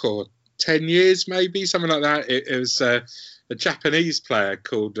 years, maybe, something like that. It was a Japanese player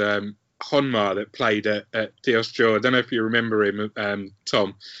called Honma that played at Diosdjo. I don't know if you remember him,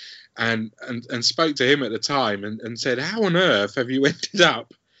 Tom, and spoke to him at the time and said, "How on earth have you ended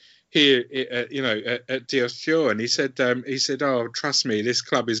up here, at Diosdjo?" And he said, "Oh, trust me, this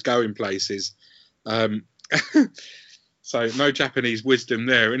club is going places." So no Japanese wisdom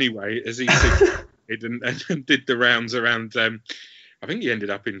there, anyway, as he and did the rounds around. I think he ended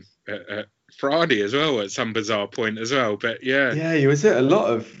up in Friday as well at some bizarre point as well. But yeah, he was at a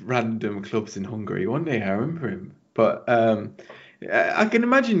lot of random clubs in Hungary one day. I remember him, but I can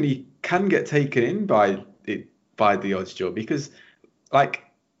imagine he can get taken in by the Diosdjo, because like,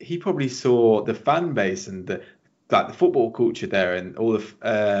 he probably saw the fan base and the football culture there, and all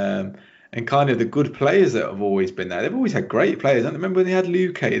the and kind of the good players that have always been there. They've always had great players. I remember when they had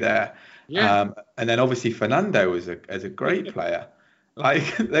Luque there, and then obviously Fernando was a great player.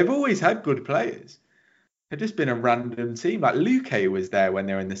 Like, they've always had good players. They've just been a random team. Like, Luque was there when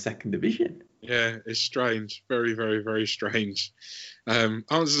they were in the second division. Yeah, it's strange. Very, very, very strange.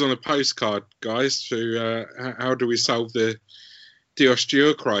 Answers on a postcard, guys, to how do we solve the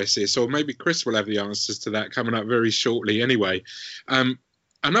Diosdjo crisis? Or maybe Chris will have the answers to that coming up very shortly anyway.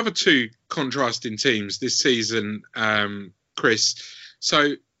 Another two contrasting teams this season, Chris.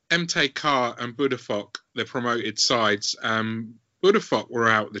 So MTK and Budafok, the promoted sides. Budafok were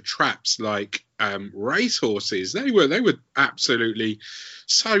out the traps like racehorses. They were absolutely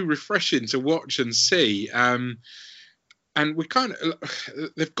so refreshing to watch and see. And we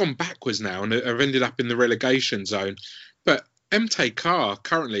they've gone backwards now and have ended up in the relegation zone. But MTK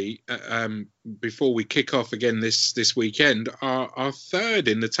currently, before we kick off again this weekend, are third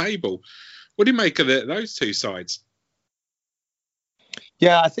in the table. What do you make of those two sides?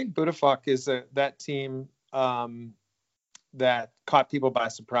 Yeah, I think Budafok is that team that caught people by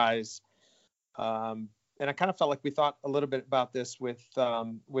surprise. And I kind of felt like we thought a little bit about this with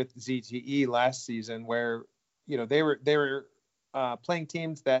ZTE last season, where, they were playing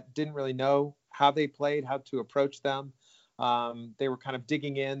teams that didn't really know how they played, how to approach them. They were kind of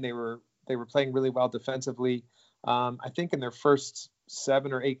digging in. They were playing really well defensively. I think in their first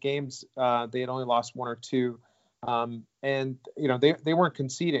 7 or 8 games, they had only lost 1 or 2, and they weren't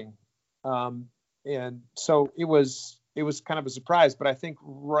conceding, and so it was kind of a surprise. But I think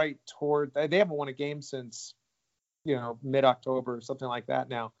right toward they haven't won a game since mid-October or something like that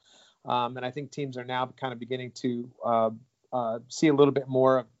now, and I think teams are now kind of beginning to see a little bit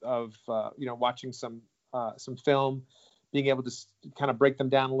more of watching some film, being able to kind of break them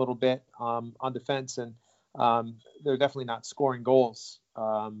down a little bit on defense, and they're definitely not scoring goals.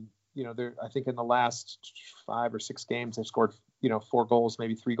 I think in the last 5 or 6 games they've scored 4 goals,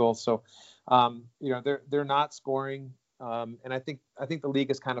 maybe 3 goals. So they're not scoring, and I think the league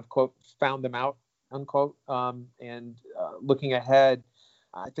has kind of quote found them out, unquote. And looking ahead,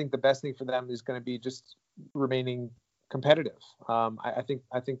 I think the best thing for them is going to be just remaining competitive. I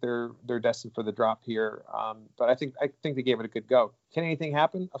think they're destined for the drop here, but I think they gave it a good go. Can anything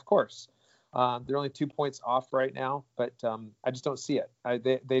happen? Of course. They're only 2 points off right now, but I just don't see it.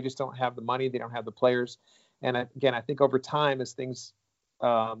 They just don't have the money. They don't have the players. And again, I think over time, as things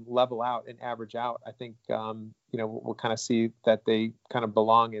level out and average out, I think we'll kind of see that they kind of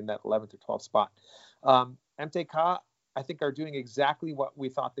belong in that 11th or 12th spot. MTK, I think, are doing exactly what we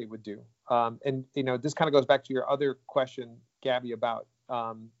thought they would do. And this kind of goes back to your other question, Gabby, about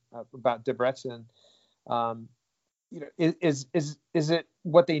Debrecen. Is it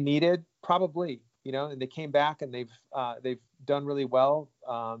what they needed? Probably. And they came back and they've done really well.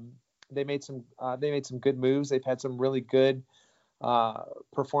 They made some good moves. They've had some really good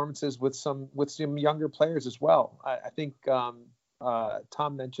performances with some younger players as well. I think Tom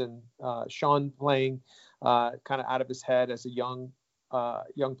mentioned Sean playing kind of out of his head as a young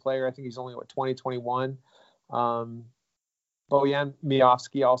player. I think he's only 21. Bojan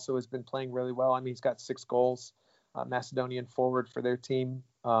Miovski also has been playing really well. I mean, he's got 6 goals. Macedonian forward for their team.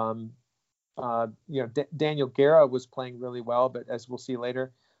 Daniel Guerra was playing really well, but as we'll see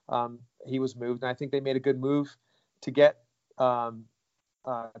later, he was moved, and I think they made a good move to get Varga.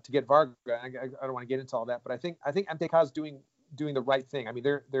 I don't want to get into all that, but I think MTK is doing the right thing. I mean,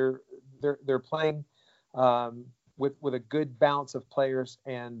 they're playing with a good balance of players,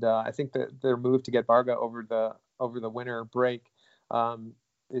 and I think that their move to get Varga over the winter break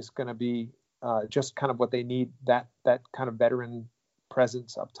is going to be just kind of what they need, that kind of veteran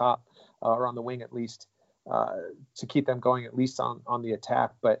presence up top or on the wing at least, to keep them going at least on the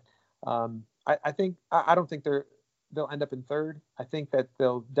attack. But I don't think they'll end up in third. I think that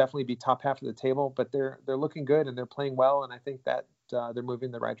they'll definitely be top half of the table, but they're looking good and they're playing well, and I think that they're moving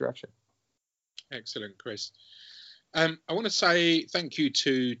in the right direction. Excellent, Chris. I want to say thank you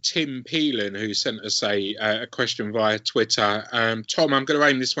to Tim Peelan, who sent us a question via Twitter. Tom, I'm going to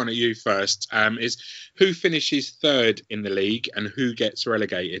aim this one at you first. Is who finishes third in the league and who gets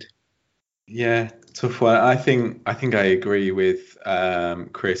relegated? Yeah, tough one. I think I agree with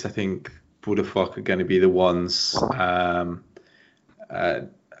Chris. I think Budafok are going to be the ones in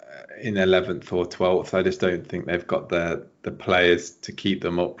 11th or 12th. I just don't think they've got the players to keep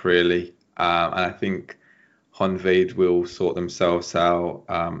them up, really. And I think Honvéd will sort themselves out.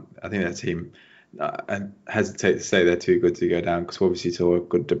 I think their team, I hesitate to say they're too good to go down, because obviously saw a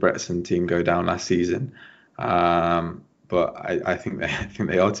good Debrecen team go down last season. But I think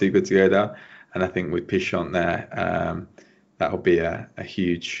they are too good to go down, and I think with Pichon there, that'll be a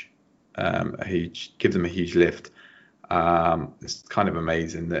huge give them a huge lift. It's kind of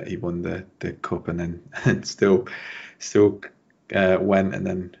amazing that he won the cup and then still went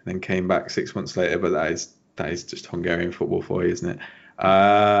and then came back 6 months later. But that is just Hungarian football for you, isn't it?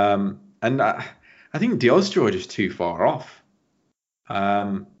 And I think Diosdorj is too far off.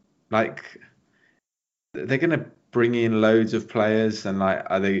 Like, they're going to bring in loads of players, and like,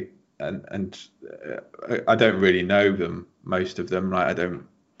 are they? And I don't really know them, most of them. Like, I don't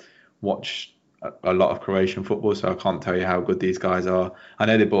watch a lot of Croatian football, so I can't tell you how good these guys are. I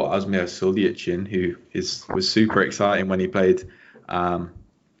know they bought Osmir Suljic in, who was super exciting when he played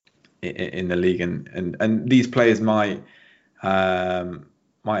in the league, and these players might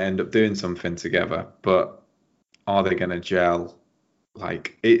end up doing something together, but are they going to gel?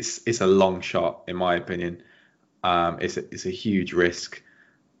 Like, it's a long shot, in my opinion. It's a huge risk,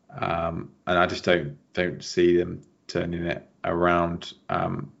 and I just don't see them turning it around.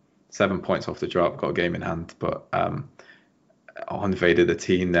 7 points off the drop, got a game in hand, but Honvéd are the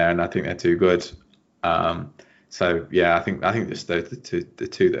team there, and I think they're too good. So yeah, I think just those the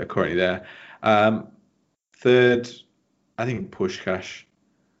two that are currently there. Third, I think Puskás.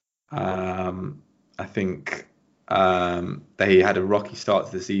 I think They had a rocky start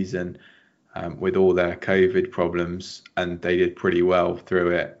to the season with all their COVID problems, and they did pretty well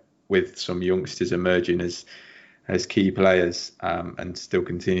through it with some youngsters emerging as key players and still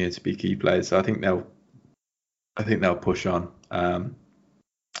continue to be key players. So I think they'll push on.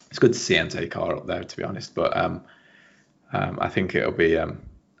 It's good to see MTK up there, to be honest, but I think it'll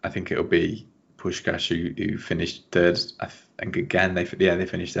be Puskás who finished third. I think again they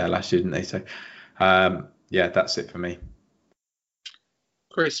finished there last year, didn't they? So yeah, that's it for me.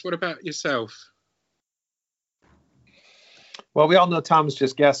 Chris, what about yourself? Well, we all know Tom's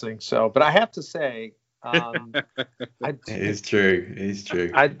just guessing, but I have to say, it is true. It is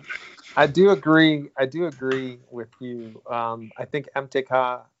true. I do agree with you. I think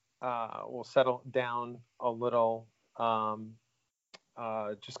MTK will settle down a little.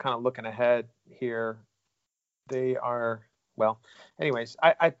 Just kind of looking ahead here, they are well. Anyways,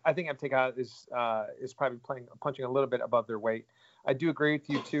 I think MTK is probably punching a little bit above their weight. I do agree with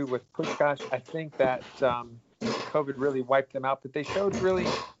you too with Puskás. I think that COVID really wiped them out, but they showed really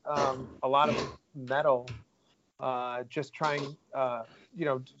a lot of mettle. Just trying, at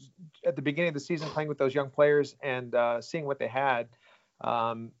the beginning of the season, playing with those young players and seeing what they had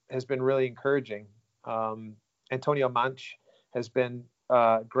has been really encouraging. Antonio Manch has been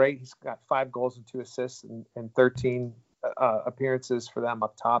great. He's got 5 goals and 2 assists and 13 appearances for them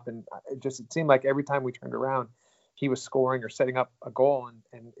up top. And it seemed like every time we turned around, he was scoring or setting up a goal.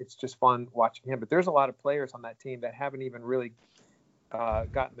 And it's just fun watching him. But there's a lot of players on that team that haven't even really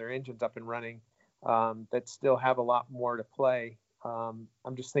gotten their engines up and running, that still have a lot more to play. I'm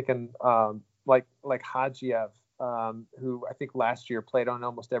just thinking like Hadziev, who I think last year played on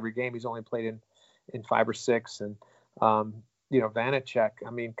almost every game. He's only played in 5 or 6. And Vanacek, I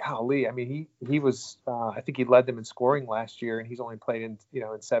mean, golly, I mean, he was, I think he led them in scoring last year, and he's only played in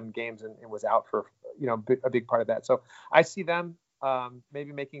 7 games and was out for, a big part of that. So I see them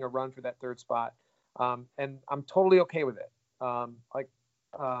maybe making a run for that 3rd spot. And I'm totally okay with it. Like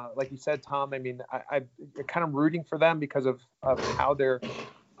you said, Tom, I mean, I'm kind of rooting for them because of how they're,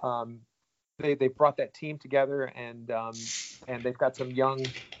 they brought that team together, and they've got some young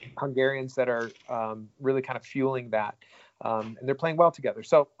Hungarians that are really kind of fueling that. And they're playing well together.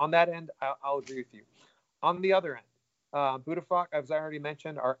 So on that end, I'll agree with you. On the other end, Budafok, as I already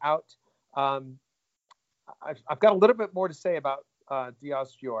mentioned, are out. I've got a little bit more to say about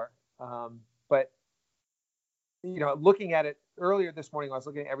Diaz Fior, but looking at it earlier this morning, I was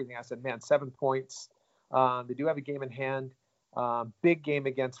looking at everything. I said, man, 7 points. They do have a game in hand. Big game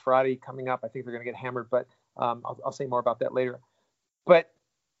against Fradi coming up. I think they're going to get hammered, but I'll say more about that later. But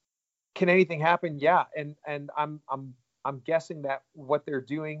can anything happen? Yeah, and I'm guessing that what they're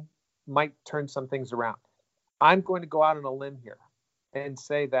doing might turn some things around. I'm going to go out on a limb here and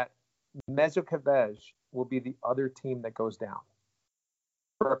say that Mezőkövesd will be the other team that goes down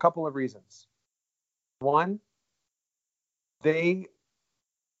for a couple of reasons. One, in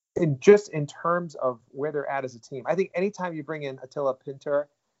terms of where they're at as a team, I think anytime you bring in Attila Pinter,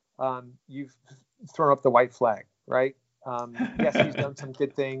 you've thrown up the white flag, right? Yes, he's done some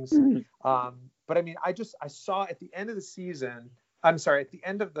good things. But I mean, I saw at the end of the season, at the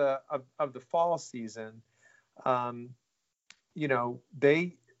end of the fall season,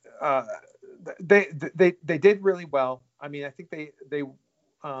 they did really well. I mean, I think they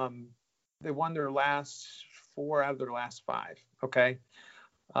won their last 4 out of their last 5. Okay.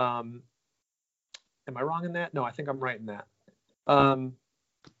 Am I wrong in that? No, I think I'm right in that.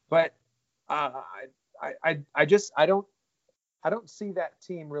 But I don't see that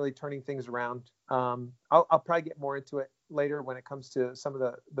team really turning things around. I'll probably get more into it later when it comes to some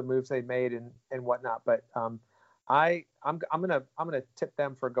of the moves they made and whatnot. But I'm gonna tip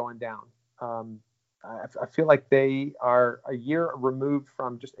them for going down. I feel like they are a year removed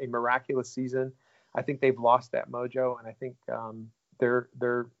from just a miraculous season. I think they've lost that mojo, and I think we're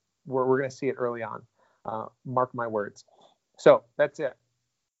going to see it early on. Mark my words. So that's it.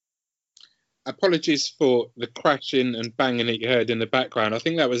 Apologies for the crashing and banging that you heard in the background. I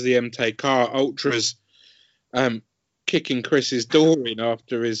think that was the MTK Ultras kicking Chris's door in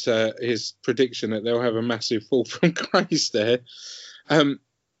after his prediction that they'll have a massive fall from grace there.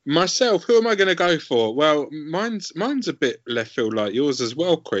 Myself, who am I going to go for? Well, mine's a bit left field like yours as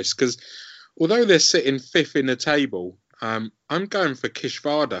well, Chris, because although they're sitting 5th in the table, I'm going for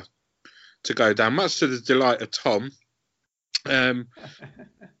Kisvárda to go down, much to the delight of Tom. And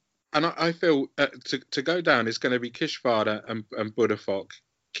I feel to go down is going to be Kisvárda and Budafok.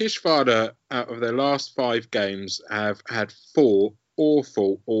 Kisvárda, out of their last 5 games, have had 4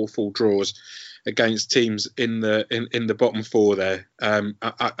 awful draws against teams in the bottom four there.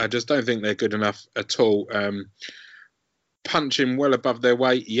 I just don't think they're good enough at all. Punching well above their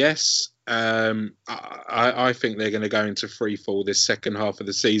weight, yes. I think they're going to go into free fall this second half of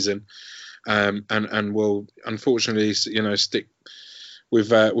the season, and will unfortunately, stick with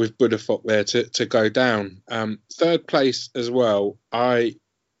Budafok there to go down. Third place as well.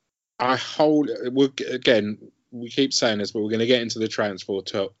 We keep saying this, but we're going to get into the transfer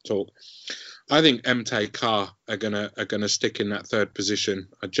talk. I think MTK are gonna stick in that third position.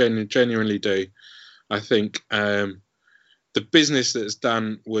 I genuinely do. I think the business that's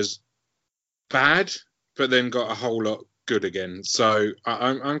done was bad, but then got a whole lot good again. So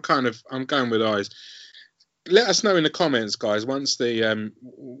I'm going with eyes. Let us know in the comments, guys. Once the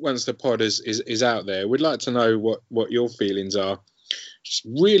pod is out there, we'd like to know what your feelings are. It's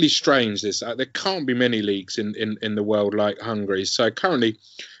really strange this. There can't be many leagues in the world like Hungary. So currently,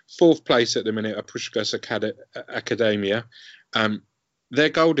 fourth place at the minute are Puskás Academia. Their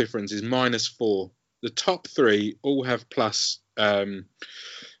goal difference is -4. The top three all have plus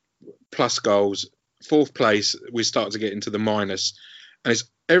goals. Fourth place, we start to get into the minus. And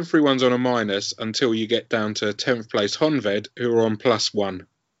everyone's on a minus until you get down to 10th place Honved, who are on +1.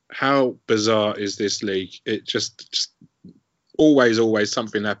 How bizarre is this league? It just always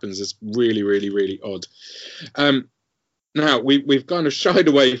something happens that's really, really, really odd. Now, we've kind of shied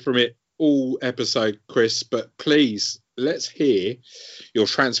away from it all episode, Chris, but please, let's hear your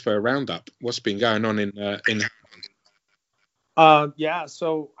transfer roundup. What's been going on in Yeah,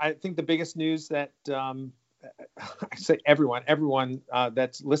 so I think the biggest news that I say everyone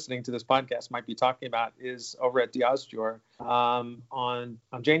that's listening to this podcast might be talking about is over at Diazjor. On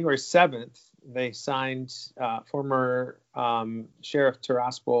January 7th, they signed former Sheriff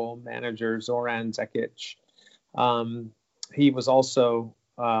Tiraspol manager Zoran Zekic. He was also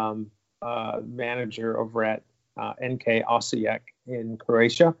manager over at NK Osijek in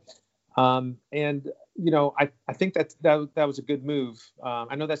Croatia. And I think that was a good move.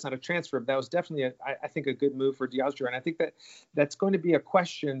 I know that's not a transfer, but that was definitely I think a good move for Diazjor, and I think that's going to be a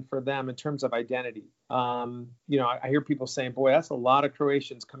question for them in terms of identity. I hear people saying, "Boy, that's a lot of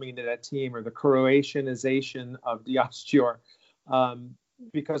Croatians coming into that team," or the Croatianization of Diazjor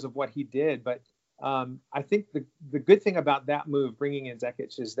because of what he did. But I think the good thing about that move, bringing in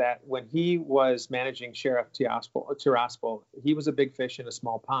Zekic, is that when he was managing Sheriff Tiraspol, he was a big fish in a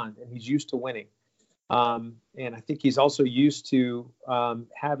small pond, and he's used to winning. And I think he's also used to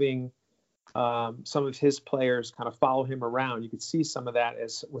having some of his players kind of follow him around. You could see some of that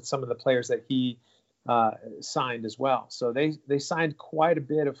as with some of the players that he signed as well. So they signed quite a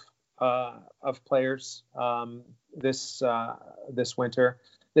bit of players this winter.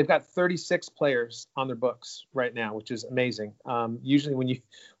 They've got 36 players on their books right now, which is amazing. Usually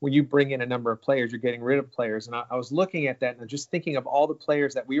when you bring in a number of players, you're getting rid of players. And I was looking at that and just thinking of all the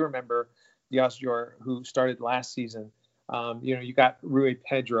players that we remember Diazjor who started last season. You got Rui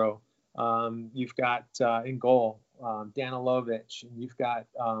Pedro. You've got in goal Danilovic. And you've got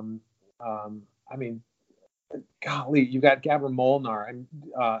you've got Gabor Molnar and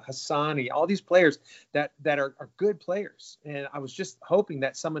Hassani, all these players that are good players. And I was just hoping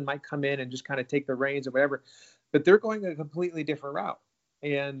that someone might come in and just kind of take the reins or whatever. But they're going a completely different route.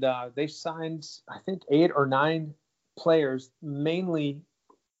 And they signed, I think, 8 or 9 players, mainly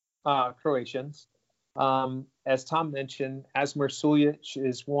Croatians. As Tom mentioned, Asmir Suljic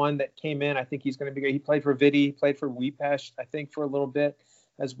is one that came in. I think he's going to be good. He played for Vidi, played for Újpest, I think, for a little bit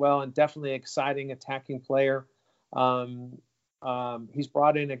as well, and definitely exciting attacking player. He's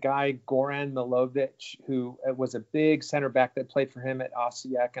brought in a guy, Goran Milovic, who was a big center back that played for him at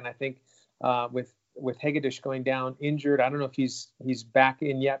Osijek, and I think with Hegedus going down injured, I don't know if he's back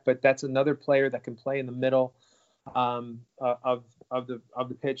in yet, but that's another player that can play in the middle of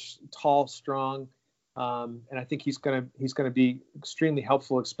the pitch, tall, strong, and I think he's gonna be extremely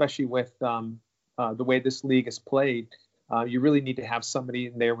helpful, especially with the way this league is played. You really need to have somebody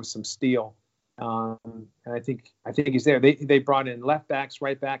in there with some steel, and I think he's there. They brought in left backs,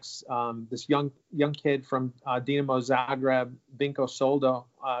 right backs. This young kid from Dinamo Zagreb, Vinko Soldo,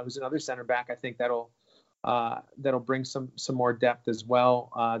 who's another center back. I think that'll bring some more depth as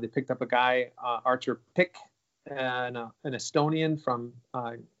well. They picked up a guy, Artur Pick, an Estonian from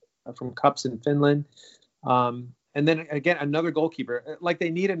Cups in Finland. And then again, another goalkeeper. Like they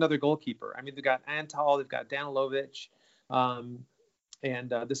need another goalkeeper. I mean, they've got Antal, they've got Danilovic, and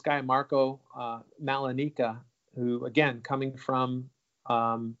this guy Marko Malenica, who again coming from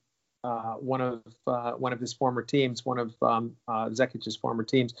one of his former teams, one of Zekic's former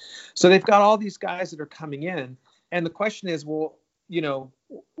teams. So they've got all these guys that are coming in, and the question is, well,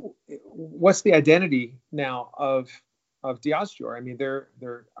 what's the identity now of Diazjor? I mean,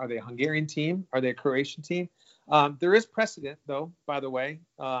 are they a Hungarian team? Are they a Croatian team? There is precedent, though, by the way.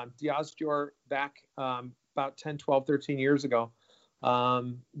 Diazjor back about 10, 12, 13 years ago,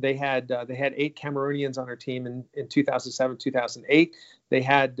 they had 8 Cameroonians on their team in 2007, 2008. They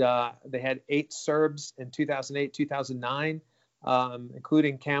had 8 Serbs in 2008, 2009,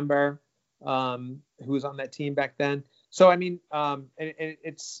 including Camber, who was on that team back then. So I mean,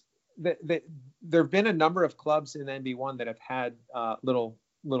 it's there have been a number of clubs in NB1 that have had little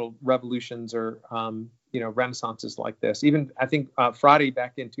revolutions or renaissances like this. Even I think Fradi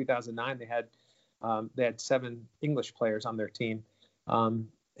back in 2009 they had 7 English players on their team.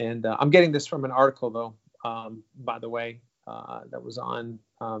 And I'm getting this from an article though, by the way, that was on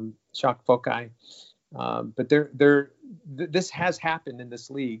Shock Foci. But this has happened in this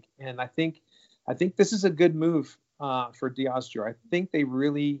league, and I think this is a good move for Diazjor. I think they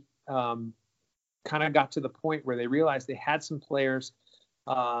really kind of got to the point where they realized they had some players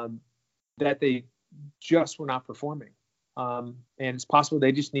that they just were not performing, and it's possible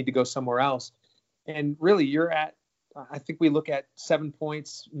they just need to go somewhere else. And really, I think we look at 7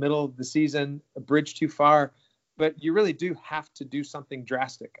 points, middle of the season, a bridge too far. But you really do have to do something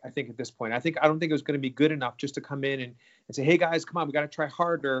drastic, I think, at this point. I don't think it was going to be good enough just to come in and say, hey, guys, come on, we got to try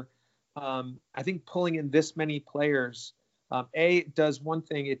harder. I think pulling in this many players, it does one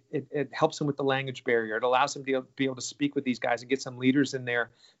thing. It helps him with the language barrier. It allows him to be able to speak with these guys and get some leaders in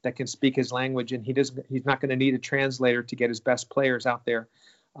there that can speak his language. And he's not going to need a translator to get his best players out there.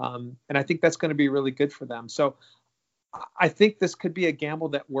 And I think that's going to be really good for them. So I think this could be a gamble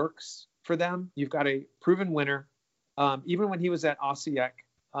that works for them. You've got a proven winner. Even when he was at Osijek,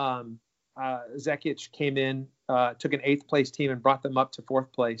 Zekic came in, took an 8th place team and brought them up to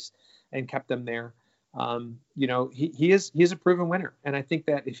 4th place and kept them there. He is a proven winner. And I think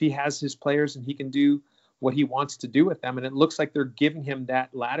that if he has his players and he can do what he wants to do with them, and it looks like they're giving him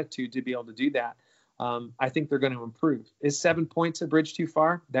that latitude to be able to do that, I think they're going to improve. Is 7 points a bridge too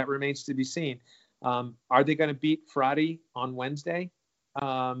far? That remains to be seen. Are they going to beat Fradi on Wednesday,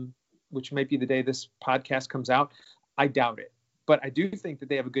 which might be the day this podcast comes out? I doubt it, but I do think that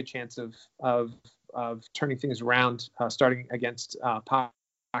they have a good chance of turning things around, starting against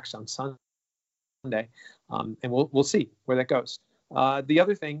Pax on Sunday, and we'll see where that goes. The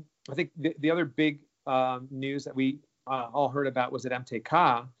other thing, I think the other big news that we all heard about was at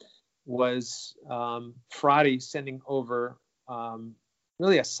MTK was Fradi sending over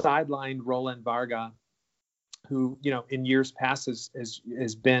really a sidelined Roland Varga, who in years past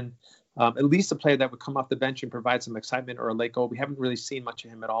has been at least a player that would come off the bench and provide some excitement or a late goal. We haven't really seen much of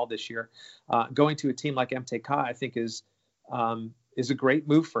him at all this year. Going to a team like MTK, I think is a great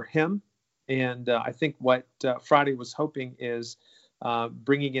move for him. And I think what Fradi was hoping is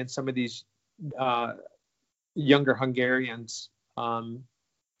bringing in some of these younger Hungarians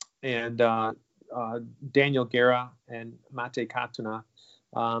and Daniel Guerra and Mate Katuna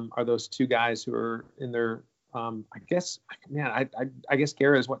are those 2 guys who are in their I guess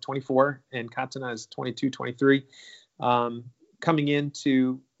Guerra is 24 and Katuna is 22, 23, coming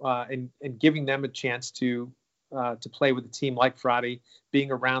into and giving them a chance to play with a team like Fradi,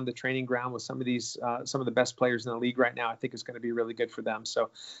 being around the training ground with some of the best players in the league right now. I think is going to be really good for them.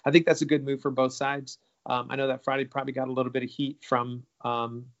 So I think that's a good move for both sides. I know that Fradi probably got a little bit of heat from,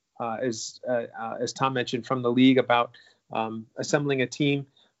 as Tom mentioned, from the league about assembling a team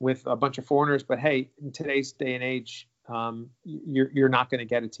with a bunch of foreigners. But hey, in today's day and age, you're not going to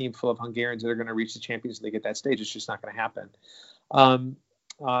get a team full of Hungarians that are going to reach the Champions League at that stage. It's just not going to happen.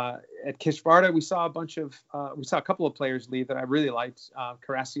 At Kisvárda, we saw a couple of players leave that I really liked.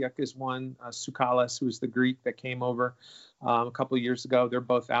 Karasiuk is one. Soukalas, who was the Greek that came over a couple of years ago. They're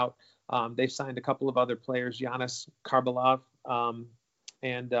both out. They've signed a couple of other players, Yanis Karbalov,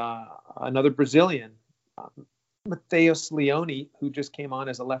 and another Brazilian, Matheus Leone, who just came on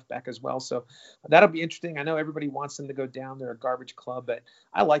as a left back as well. So that'll be interesting. I know everybody wants them to go down. They're a garbage club, but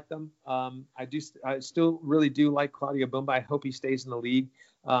I like them. I still really do like Claudio Bumba. I hope he stays in the league.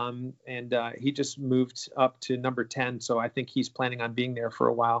 And he just moved up to number 10. So I think he's planning on being there for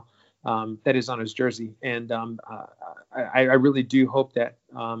a while. That is on his jersey. And I really do hope that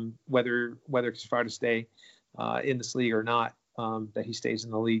whether Kisvárda stay in this league or not, that he stays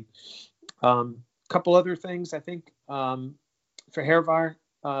in the league. Couple other things, I think. Ferhervar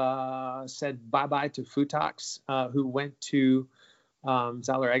said bye-bye to Futax, who went to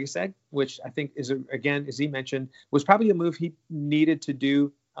Zalaegerszeg, which I think is, again, as he mentioned, was probably a move he needed to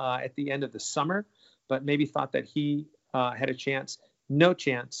do at the end of the summer, but maybe thought that he had a chance. No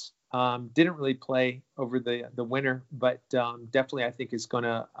chance Didn't really play over the winter, but definitely I think is going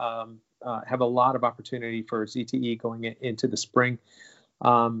to have a lot of opportunity for ZTE going into the spring.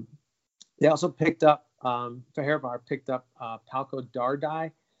 They also picked up, Fehervar picked up Palko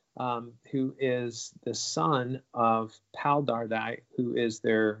Dardai, who is the son of Pal Dardai, who is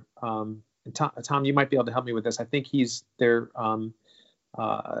their, Tom, you might be able to help me with this. I think he's their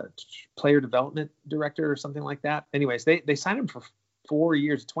player development director or something like that. Anyways, they signed him for 4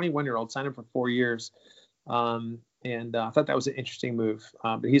 years, 21-year-old signed him for 4 years. And I thought that was an interesting move.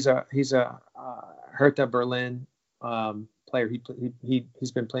 But he's a Hertha Berlin player.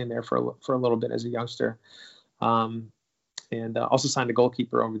 He's been playing there for a little bit as a youngster, and also signed a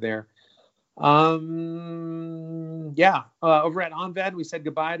goalkeeper over there. Over at Onved, we said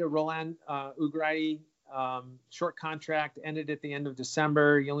goodbye to Roland Ugrahi. Short contract, ended at the end of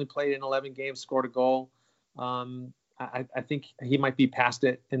December. He only played in 11 games, scored a goal. I think he might be past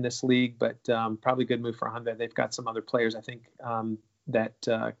it in this league, but probably a good move for Honda. They've got some other players, I think, that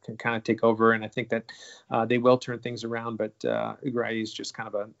can kind of take over, and I think that they will turn things around, but Ugrahi is just kind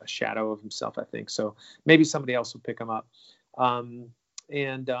of a shadow of himself, I think. So maybe somebody else will pick him up. I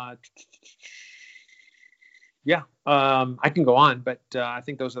can go on, but I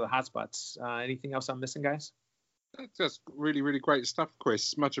think those are the hot spots. Anything else I'm missing, guys? That's really, really great stuff,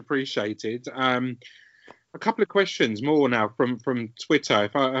 Chris. Much appreciated. A couple of questions more now from Twitter.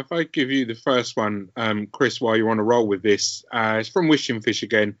 If I give you the first one, Chris, while you're on a roll with this, it's from Wishing Fish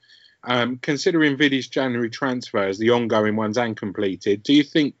again. Considering Vidi's January transfers, the ongoing ones and completed, do you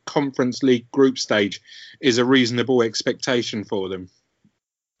think Conference League group stage is a reasonable expectation for them?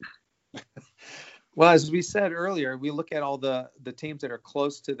 Well, as we said earlier, we look at all the teams that are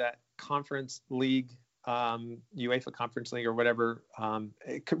close to that Conference League, UEFA Conference League or whatever.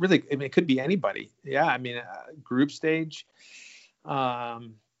 It could be anybody. Yeah, I mean, group stage. I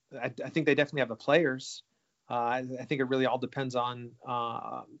think they definitely have the players. I think it really all depends on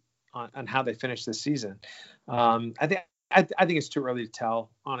how they finish this season. I think it's too early to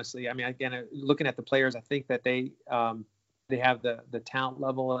tell, honestly. I mean, again, looking at the players, I think that they have the talent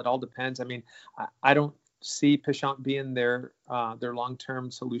level. It all depends. I mean, I don't see Pichont being their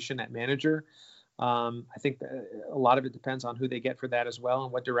long-term solution at manager. I think that a lot of it depends on who they get for that as well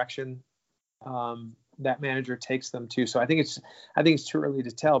and what direction that manager takes them to. So I think it's too early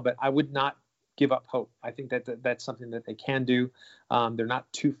to tell, but I would not give up hope. I think that's something that they can do. They're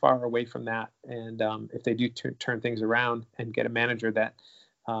not too far away from that, and if they do turn things around and get a manager that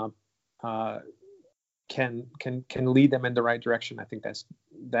can lead them in the right direction, I think that's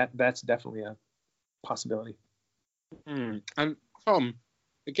definitely a possibility. And Tom,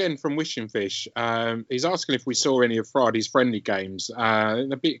 again from Wishing Fish, he's asking if we saw any of Friday's friendly games. A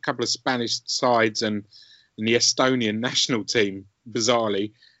couple of Spanish sides and the Estonian national team,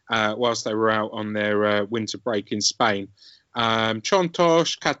 bizarrely, whilst they were out on their winter break in Spain.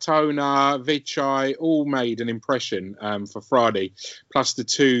 Chontos, Katona, Vichai all made an impression for Friday, plus the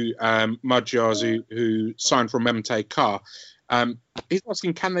two Magyars who signed from MTK. He's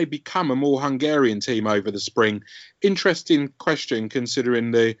asking, can they become a more Hungarian team over the spring? Interesting question,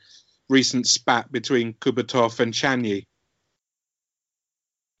 considering the recent spat between Kubatov and Chanyi.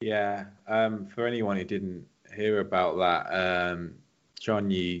 Yeah, for anyone who didn't hear about that,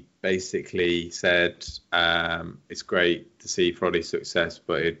 Chanyi basically said it's great to see Friday's success,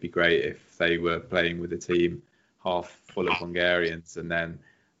 but it'd be great if they were playing with a team half full of Hungarians. And then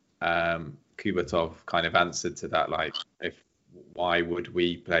Kubatov kind of answered to that, like, why would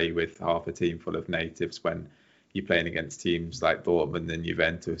we play with half a team full of natives when you're playing against teams like Dortmund and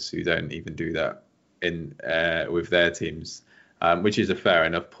Juventus who don't even do that with their teams, which is a fair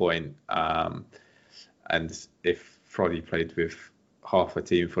enough point. And if Friday played with half a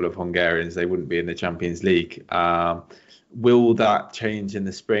team full of Hungarians, they wouldn't be in the Champions League. Will that change in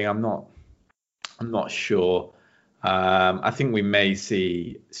the spring? I'm not sure. I think we may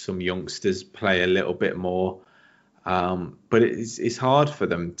see some youngsters play a little bit more, but it's hard for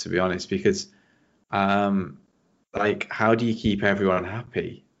them, to be honest, because how do you keep everyone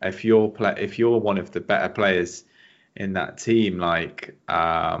happy if you're one of the better players in that team, like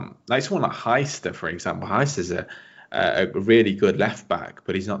someone like Heister, for example. Heister's a really good left back,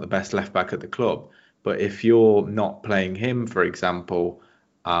 but he's not the best left back at the club. But if you're not playing him, for example,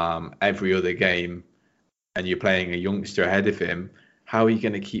 every other game, and you're playing a youngster ahead of him, how are you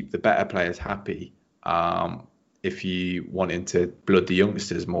going to keep the better players happy if you wanting to blood the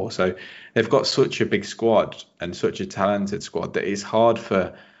youngsters more? So they've got such a big squad and such a talented squad that it's hard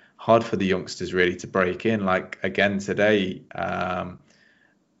for the youngsters really to break in. Like again today,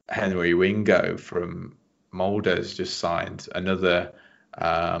 Henry Wingo from Molde has just signed, another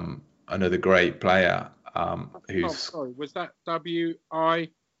another great player who's. Sorry, was that WINGO?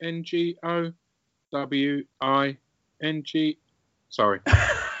 WING? Sorry.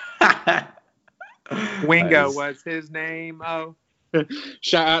 Wingo was his name. Oh.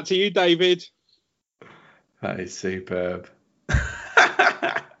 Shout out to you, David. That is superb.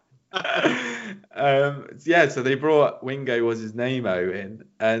 So they brought Wingo was his name in,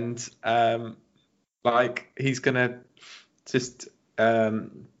 and he's gonna just I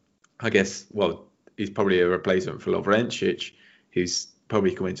guess, well, he's probably a replacement for Lovrencic, who's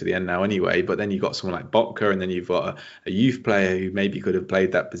probably coming to the end now anyway. But then you've got someone like Botka, and then you've got a youth player who maybe could have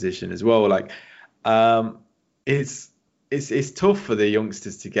played that position as well. It's tough for the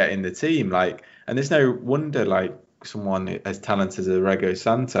youngsters to get in the team. And there's no wonder someone as talented as Rego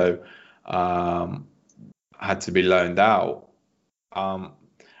Santo had to be loaned out. I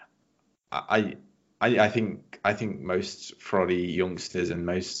think most Fradi youngsters and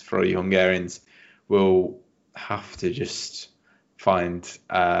most Fradi Hungarians will have to just find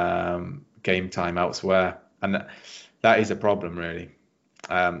game time elsewhere, and that is a problem, really.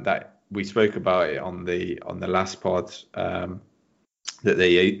 That we spoke about it on the last pod, that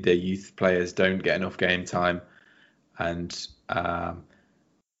the youth players don't get enough game time, and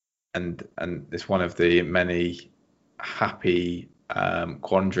it's one of the many happy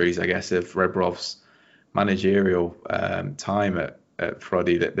quandaries, I guess, of Rebrov's managerial time at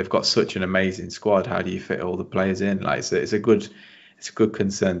Fradi, that they've got such an amazing squad. How do you fit all the players in? It's a good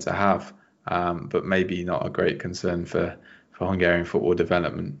concern to have, but maybe not a great concern for Hungarian football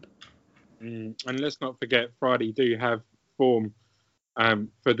development. And let's not forget, Fradi do have form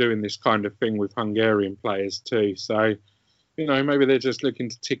for doing this kind of thing with Hungarian players too. So, maybe they're just looking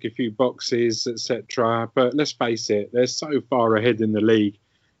to tick a few boxes, etc. But let's face it, they're so far ahead in the league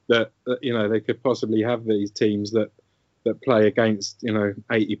that they could possibly have these teams that play against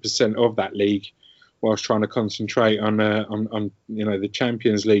 80% of that league, whilst trying to concentrate on the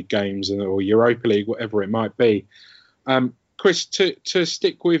Champions League games or Europa League, whatever it might be. Chris, to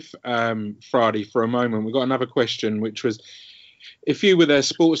stick with Fradi for a moment, we've got another question, which was, if you were their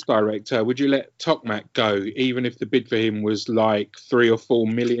sports director, would you let Tokmak go, even if the bid for him was 3 or 4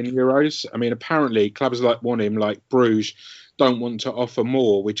 million euros? I mean, apparently clubs want him, like Bruges, don't want to offer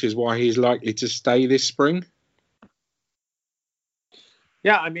more, which is why he's likely to stay this spring.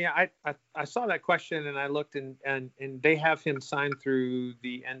 Yeah, I mean, I saw that question and I looked and they have him signed through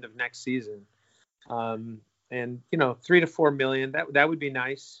the end of next season. And 3 to 4 million, that would be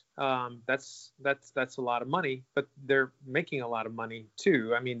nice. That's a lot of money, but they're making a lot of money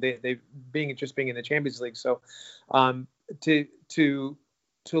too. I mean, they being in the Champions League. So to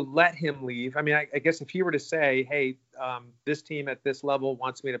let him leave, I mean, I guess if he were to say, hey, this team at this level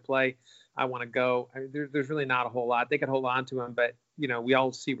wants me to play, I want to go. I mean, there's really not a whole lot. They could hold on to him, but we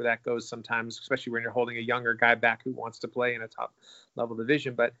all see where that goes sometimes, especially when you're holding a younger guy back who wants to play in a top level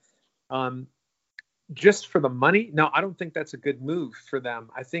division. But just for the money, no, I don't think that's a good move for them.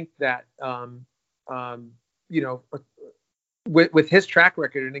 I think that with his track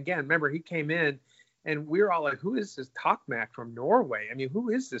record, and again, remember, he came in and we were all like, who is this Tokmak from Norway? I mean, who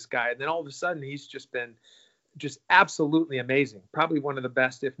is this guy? And then all of a sudden he's just been absolutely amazing. Probably one of the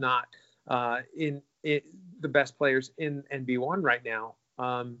best, if not in the best players in NB1 right now.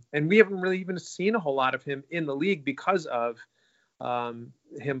 And we haven't really even seen a whole lot of him in the league because of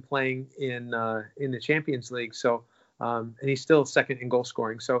him playing in the Champions League. So, and he's still second in goal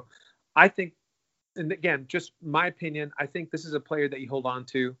scoring. So I think, and again, just my opinion, I think this is a player that you hold on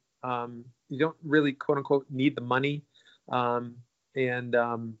to. You don't really, quote unquote, need the money.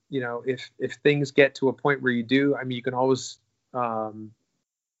 If things get to a point where you do, I mean, you can always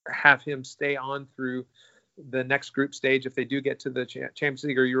have him stay on through the next group stage if they do get to the Champions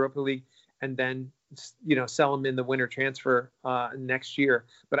League or Europa League, and then sell him in the winter transfer next year.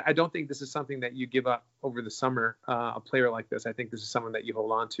 But I don't think this is something that you give up over the summer. A player like this, I think this is someone that you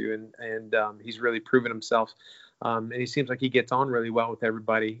hold on to, and he's really proven himself. And he seems like he gets on really well with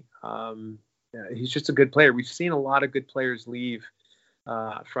everybody. He's just a good player. We've seen a lot of good players leave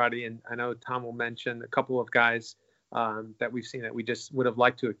Fradi, and I know Tom will mention a couple of guys that we've seen that we just would have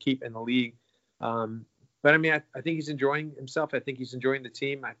liked to keep in the league. But I mean, I think he's enjoying himself. I think he's enjoying the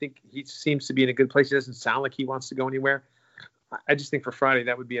team. I think he seems to be in a good place. He doesn't sound like he wants to go anywhere. I just think for Fradi,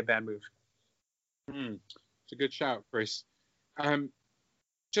 that would be a bad move. It's a good shout, Chris.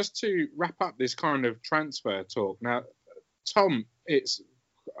 Just to wrap up this kind of transfer talk. Now, Tom, in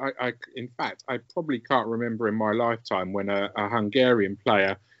fact, I probably can't remember in my lifetime when a Hungarian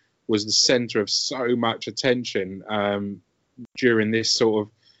player was the centre of so much attention during this sort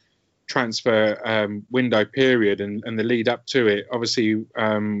of transfer window period and the lead up to it. Obviously,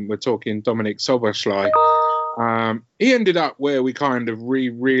 we're talking Dominik Szoboszlai. He ended up where we kind of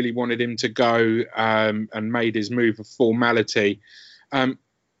really wanted him to go, and made his move a formality.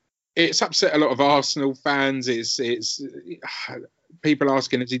 It's upset a lot of Arsenal fans. It's people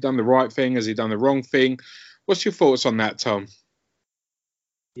asking, has he done the right thing? Has he done the wrong thing? What's your thoughts on that, Tom?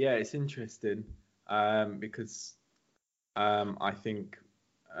 Yeah, it's interesting because I think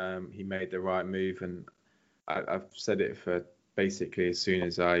he made the right move, and I've said it for basically as soon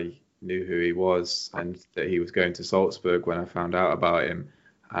as I knew who he was and that he was going to Salzburg. When I found out about him,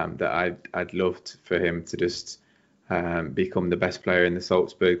 that I'd loved for him to just become the best player in the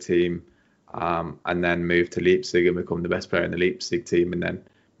Salzburg team, and then move to Leipzig and become the best player in the Leipzig team, and then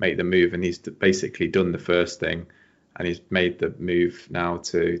make the move. And he's basically done the first thing, and he's made the move now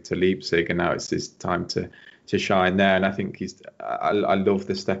to Leipzig, and now it's his time to shine there. And I think I love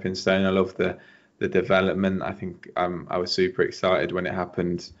the stepping stone. I love the development. I think I was super excited when it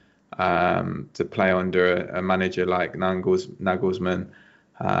happened, to play under a manager like Nagelsmann.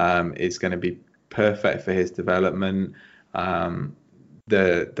 Is going to be perfect for his development.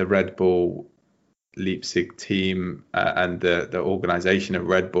 The Red Bull Leipzig team and the organisation of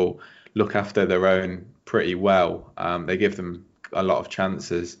Red Bull look after their own pretty well. They give them a lot of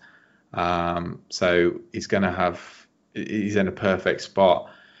chances. So he's in a perfect spot.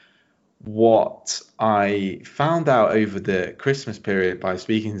 What I found out over the Christmas period by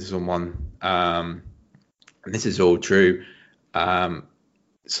speaking to someone, and this is all true,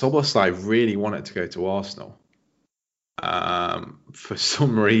 Szoboszlai really wanted to go to Arsenal. For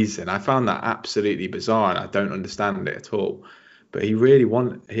some reason, I found that absolutely bizarre, and I don't understand it at all. But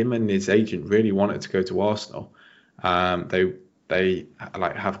him and his agent really wanted to go to Arsenal. They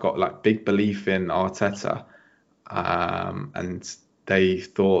have got big belief in Arteta, and they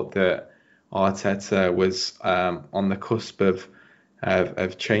thought that Arteta was on the cusp of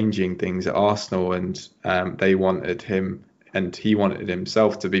changing things at Arsenal, and they wanted him, and he wanted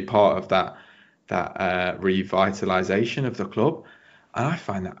himself to be part of that revitalization of the club. And I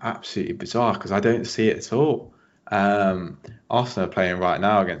find that absolutely bizarre because I don't see it at all. Arsenal are playing right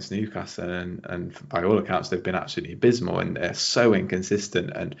now against Newcastle, and by all accounts they've been absolutely abysmal, and they're so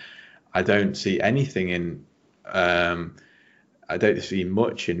inconsistent, and I don't see anything in I don't see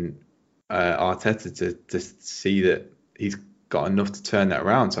much in Arteta to see that he's got enough to turn that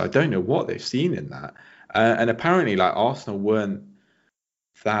around. So I don't know what they've seen in that, and apparently Arsenal weren't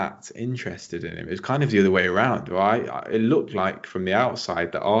that interested in him. It was kind of the other way around, right? It looked like from the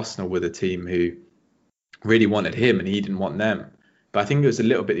outside that Arsenal were the team who really wanted him and he didn't want them. But I think it was a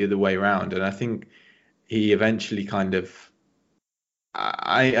little bit the other way around, and I think he eventually kind of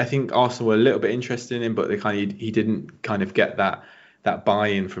I think Arsenal were a little bit interested in him, but he didn't kind of get that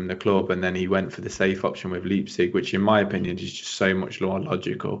buy-in from the club, and then he went for the safe option with Leipzig, which in my opinion is just so much more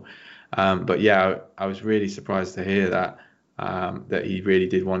logical. But yeah, I was really surprised to hear that he really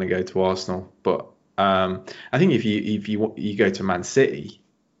did want to go to Arsenal. But I think if you go to Man City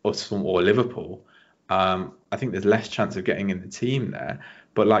or Liverpool, I think there's less chance of getting in the team there.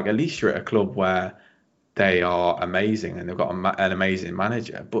 But at least you're at a club where they are amazing and they've got an amazing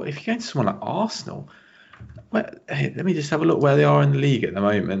manager. But if you go to someone like Arsenal, let me just have a look where they are in the league at the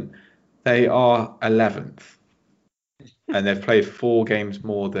moment. They are 11th, and they've played 4 games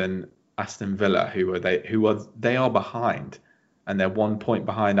more than Aston Villa, who are behind, and they're 1 point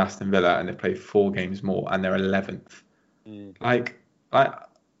behind Aston Villa, and they've played 4 games more, and they're 11th.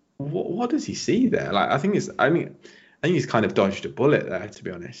 What does he see there? I think he's kind of dodged a bullet there, to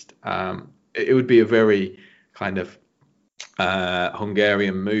be honest. It would be a very kind of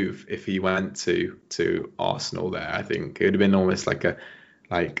Hungarian move if he went to Arsenal there. I think it would have been almost like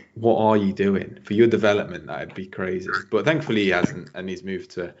what are you doing for your development? That'd be crazy. But thankfully he hasn't, and he's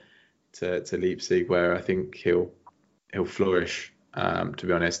moved to Leipzig, where I think he'll flourish. To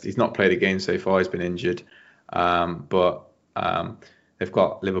be honest, he's not played a game so far. He's been injured, but they've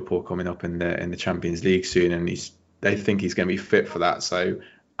got Liverpool coming up in the Champions League soon, and they think he's going to be fit for that. So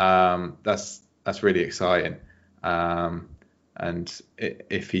that's really exciting. And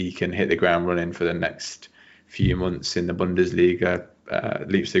if he can hit the ground running for the next few months in the Bundesliga,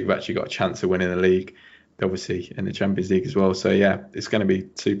 Leipzig have actually got a chance of winning the league, obviously in the Champions League as well. So yeah, it's going to be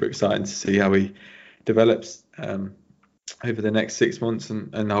super exciting to see how he develops over the next 6 months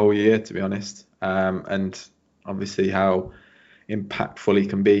and the whole year, to be honest. And obviously how impactful he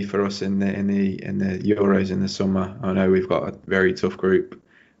can be for us in the Euros in the summer. I know we've got a very tough group,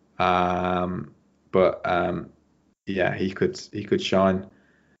 but yeah, he could shine.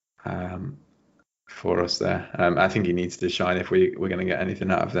 for us there. I think he needs to shine if we're going to get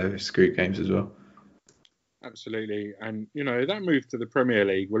anything out of those group games as well. Absolutely. And, that move to the Premier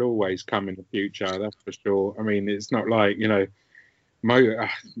League will always come in the future, that's for sure. I mean, it's not like,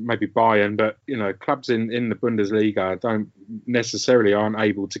 maybe Bayern, but, clubs in the Bundesliga aren't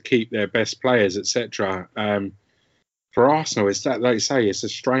able to keep their best players, etc. For Arsenal, it's that, like you say, it's a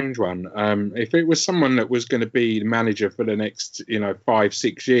strange one. If it was someone that was going to be the manager for the next,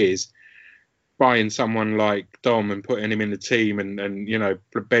 5-6 years, buying someone like Dom and putting him in the team and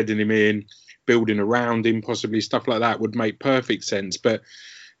bedding him in, building around him, possibly stuff like that would make perfect sense. But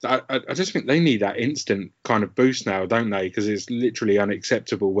I just think they need that instant kind of boost now, don't they? Because it's literally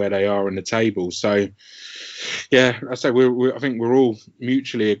unacceptable where they are in the table. So, yeah, I say I think we're all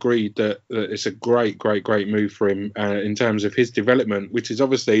mutually agreed that it's a great move for him in terms of his development, which is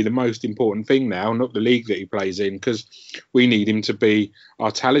obviously the most important thing now, not the league that he plays in, because we need him to be our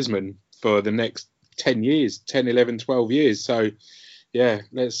talisman for the next 10 years, 10, 11, 12 years. So, yeah,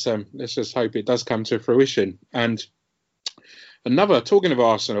 let's just hope it does come to fruition. And talking of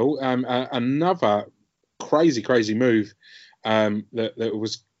Arsenal, another crazy move that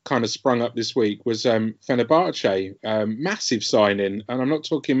was kind of sprung up this week was Fenerbahce, massive signing. And I'm not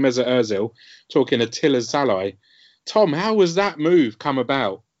talking Mesut Ozil, talking Attila Szalai. Tom, how was that move come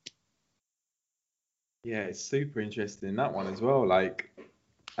about? Yeah, it's super interesting, that one as well. Like,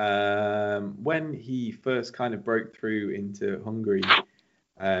 when he first kind of broke through into Hungary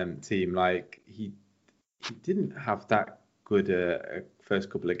team, like he didn't have that good first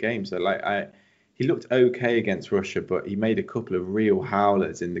couple of games. So he looked okay against Russia, but he made a couple of real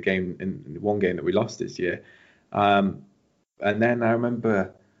howlers in the one game that we lost this year. And then I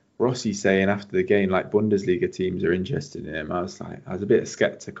remember Rossi saying after the game, like, Bundesliga teams are interested in him. I was a bit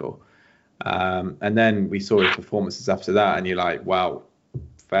skeptical. And then we saw his performances after that, and you're like, wow,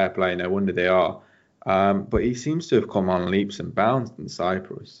 fair play, no wonder they are. But he seems to have come on leaps and bounds in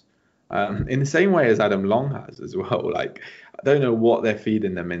Cyprus. In the same way as Adam Long has as well. Like, I don't know what they're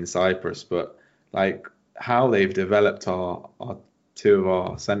feeding them in Cyprus, but like how they've developed our two of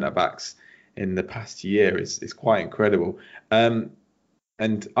our centre backs in the past year is quite incredible. And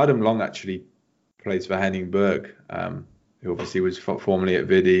Adam Long actually plays for Henning Berg, who obviously was formerly at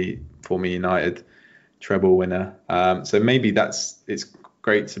Vidi, former United treble winner. So maybe it's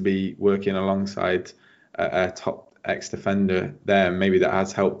great to be working alongside a top ex-defender there. Maybe that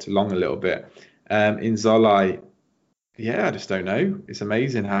has helped Long a little bit. In Szalai, yeah, I just don't know. It's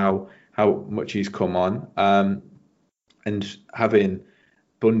amazing how much he's come on. And having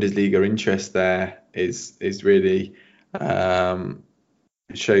Bundesliga interest there is really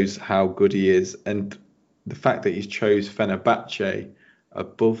shows how good he is. And the fact that he's chose Fenerbahce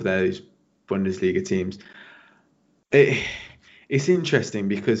above those Bundesliga teams, it's interesting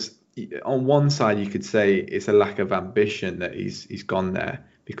because on one side you could say it's a lack of ambition that he's gone there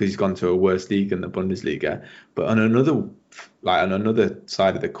because he's gone to a worse league than the Bundesliga. But on another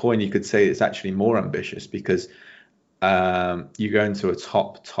side of the coin, you could say it's actually more ambitious because you go into a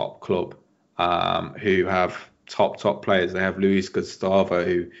top club who have top players. They have Luis Gustavo,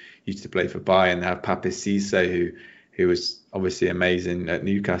 who used to play for Bayern. They have Papiss Cissé, who was obviously amazing at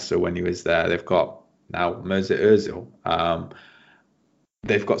Newcastle when he was there. They've got now Mesut Ozil.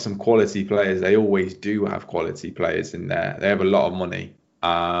 They've got some quality players. They always do have quality players in there. They have a lot of money,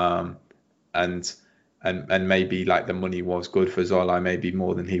 and maybe like the money was good for Szalai, maybe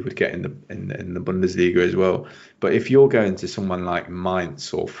more than he would get in the Bundesliga as well. But if you're going to someone like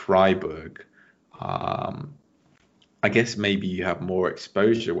Mainz or Freiburg, I guess maybe you have more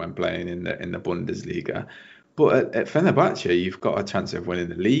exposure when playing in the Bundesliga. But at Fenerbahce, you've got a chance of winning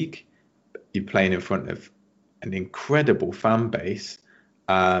the league. You're playing in front of an incredible fan base.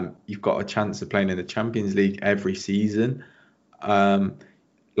 You've got a chance of playing in the Champions League every season. I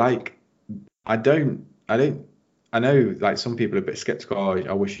know like some people are a bit skeptical. Oh,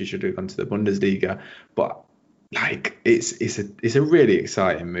 I wish you should have gone to the Bundesliga, but like it's a really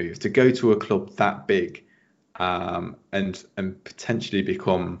exciting move to go to a club that big, and potentially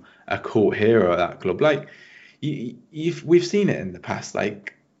become a cult hero at that club. Like we've seen it in the past,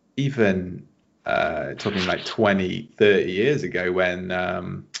 like even talking like 20, 30 years ago when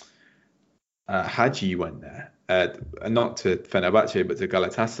Hagi went there, not to Fenerbahce but to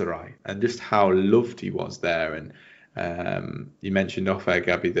Galatasaray, and just how loved he was there. And you mentioned off air,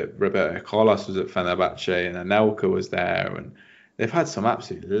 Gabby, that Roberto Carlos was at Fenerbahce and Anelka was there, and they've had some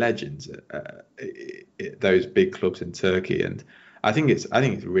absolute legends at those big clubs in Turkey. And I think it's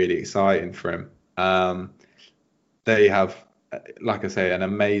really exciting for him. They have, like I say, an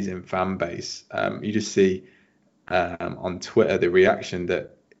amazing fan base. You just see on Twitter the reaction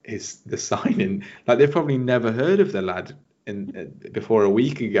that is the signing. Like, they've probably never heard of the lad before a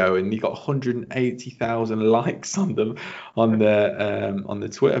week ago, and he got 180,000 likes on the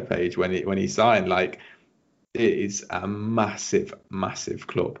Twitter page when he signed. Like, it is a massive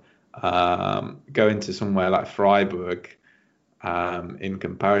club. Going to somewhere like Freiburg, in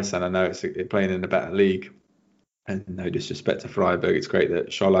comparison, I know it's playing in a better league, and no disrespect to Freiburg, it's great that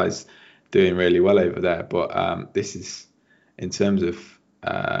Scholai's doing really well over there, but this is, in terms of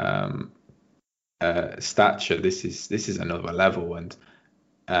stature, this is another level, and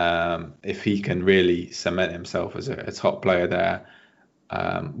if he can really cement himself as a top player there,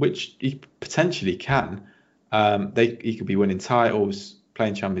 which he potentially can, he could be winning titles,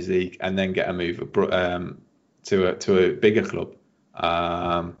 playing Champions League, and then get a move to a bigger club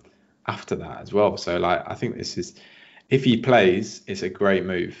after that as well. So, like, I think this is, if he plays, it's a great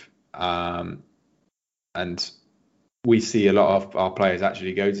move, and we see a lot of our players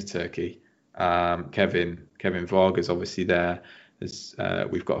actually go to Turkey. Kevin Vargas obviously there.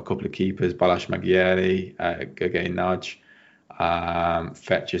 We've got a couple of keepers, Balázs Magyari, Gergely Nagy,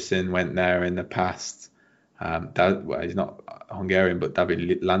 Fetcherson went there in the past. He's not Hungarian, but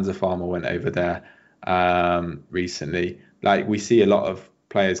David Lanzafama went over there recently. Like, we see a lot of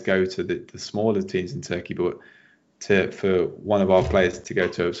players go to the smaller teams in Turkey, but for one of our players to go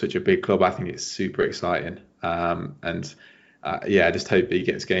to such a big club, I think it's super exciting. I just hope that he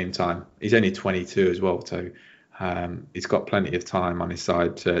gets game time. He's only 22 as well, so he's got plenty of time on his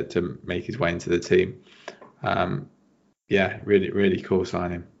side to make his way into the team. Really cool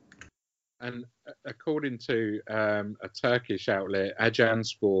signing. And according to a Turkish outlet,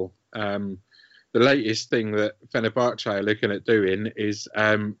 Ajanspor, the latest thing that Fenerbahce are looking at doing is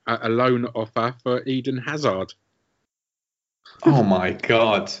a loan offer for Eden Hazard. Oh my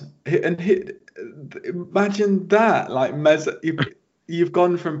God! And imagine that. Like, you've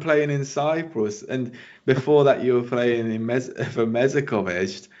gone from playing in Cyprus, and before that you were playing for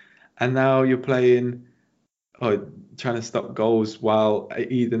Mezikovic, and now you're playing, trying to stop goals while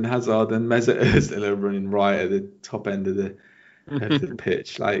Eden Hazard and Mesut Özil are running right at the top end of the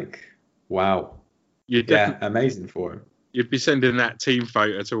pitch. Like, wow. Amazing for him. You'd be sending that team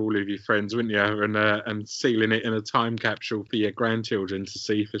photo to all of your friends, wouldn't you? And sealing it in a time capsule for your grandchildren to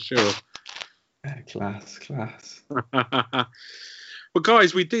see for sure. Class. Well,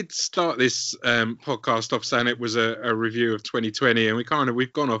 guys, we did start this podcast off saying it was a review of 2020, and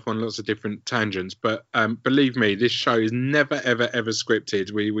we've gone off on lots of different tangents. But believe me, this show is never, ever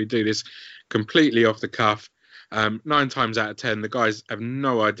scripted. We do this completely off the cuff. 9 times out of 10, the guys have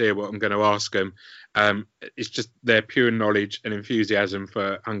no idea what I'm going to ask them. It's just their pure knowledge and enthusiasm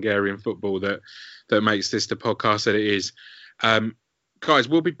for Hungarian football that makes this the podcast that it is. Guys,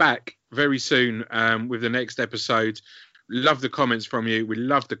 we'll be back very soon with the next episode. Love the comments from you. We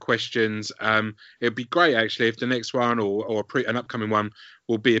love the questions. It'd be great, actually, if the next one or an upcoming one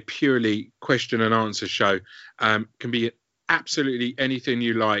will be a purely question and answer show. Can be absolutely anything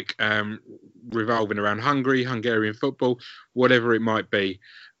you like, revolving around Hungarian football, whatever it might be.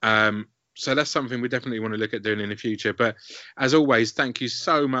 So that's something we definitely want to look at doing in the future. But as always, thank you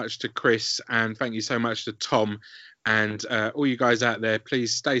so much to Chris, and thank you so much to Tom, and all you guys out there.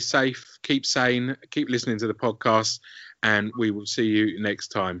 Please stay safe, keep sane, keep listening to the podcast, and we will see you next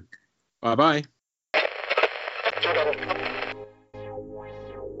time. Bye-bye.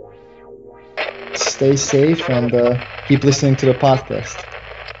 Stay safe and keep listening to the podcast.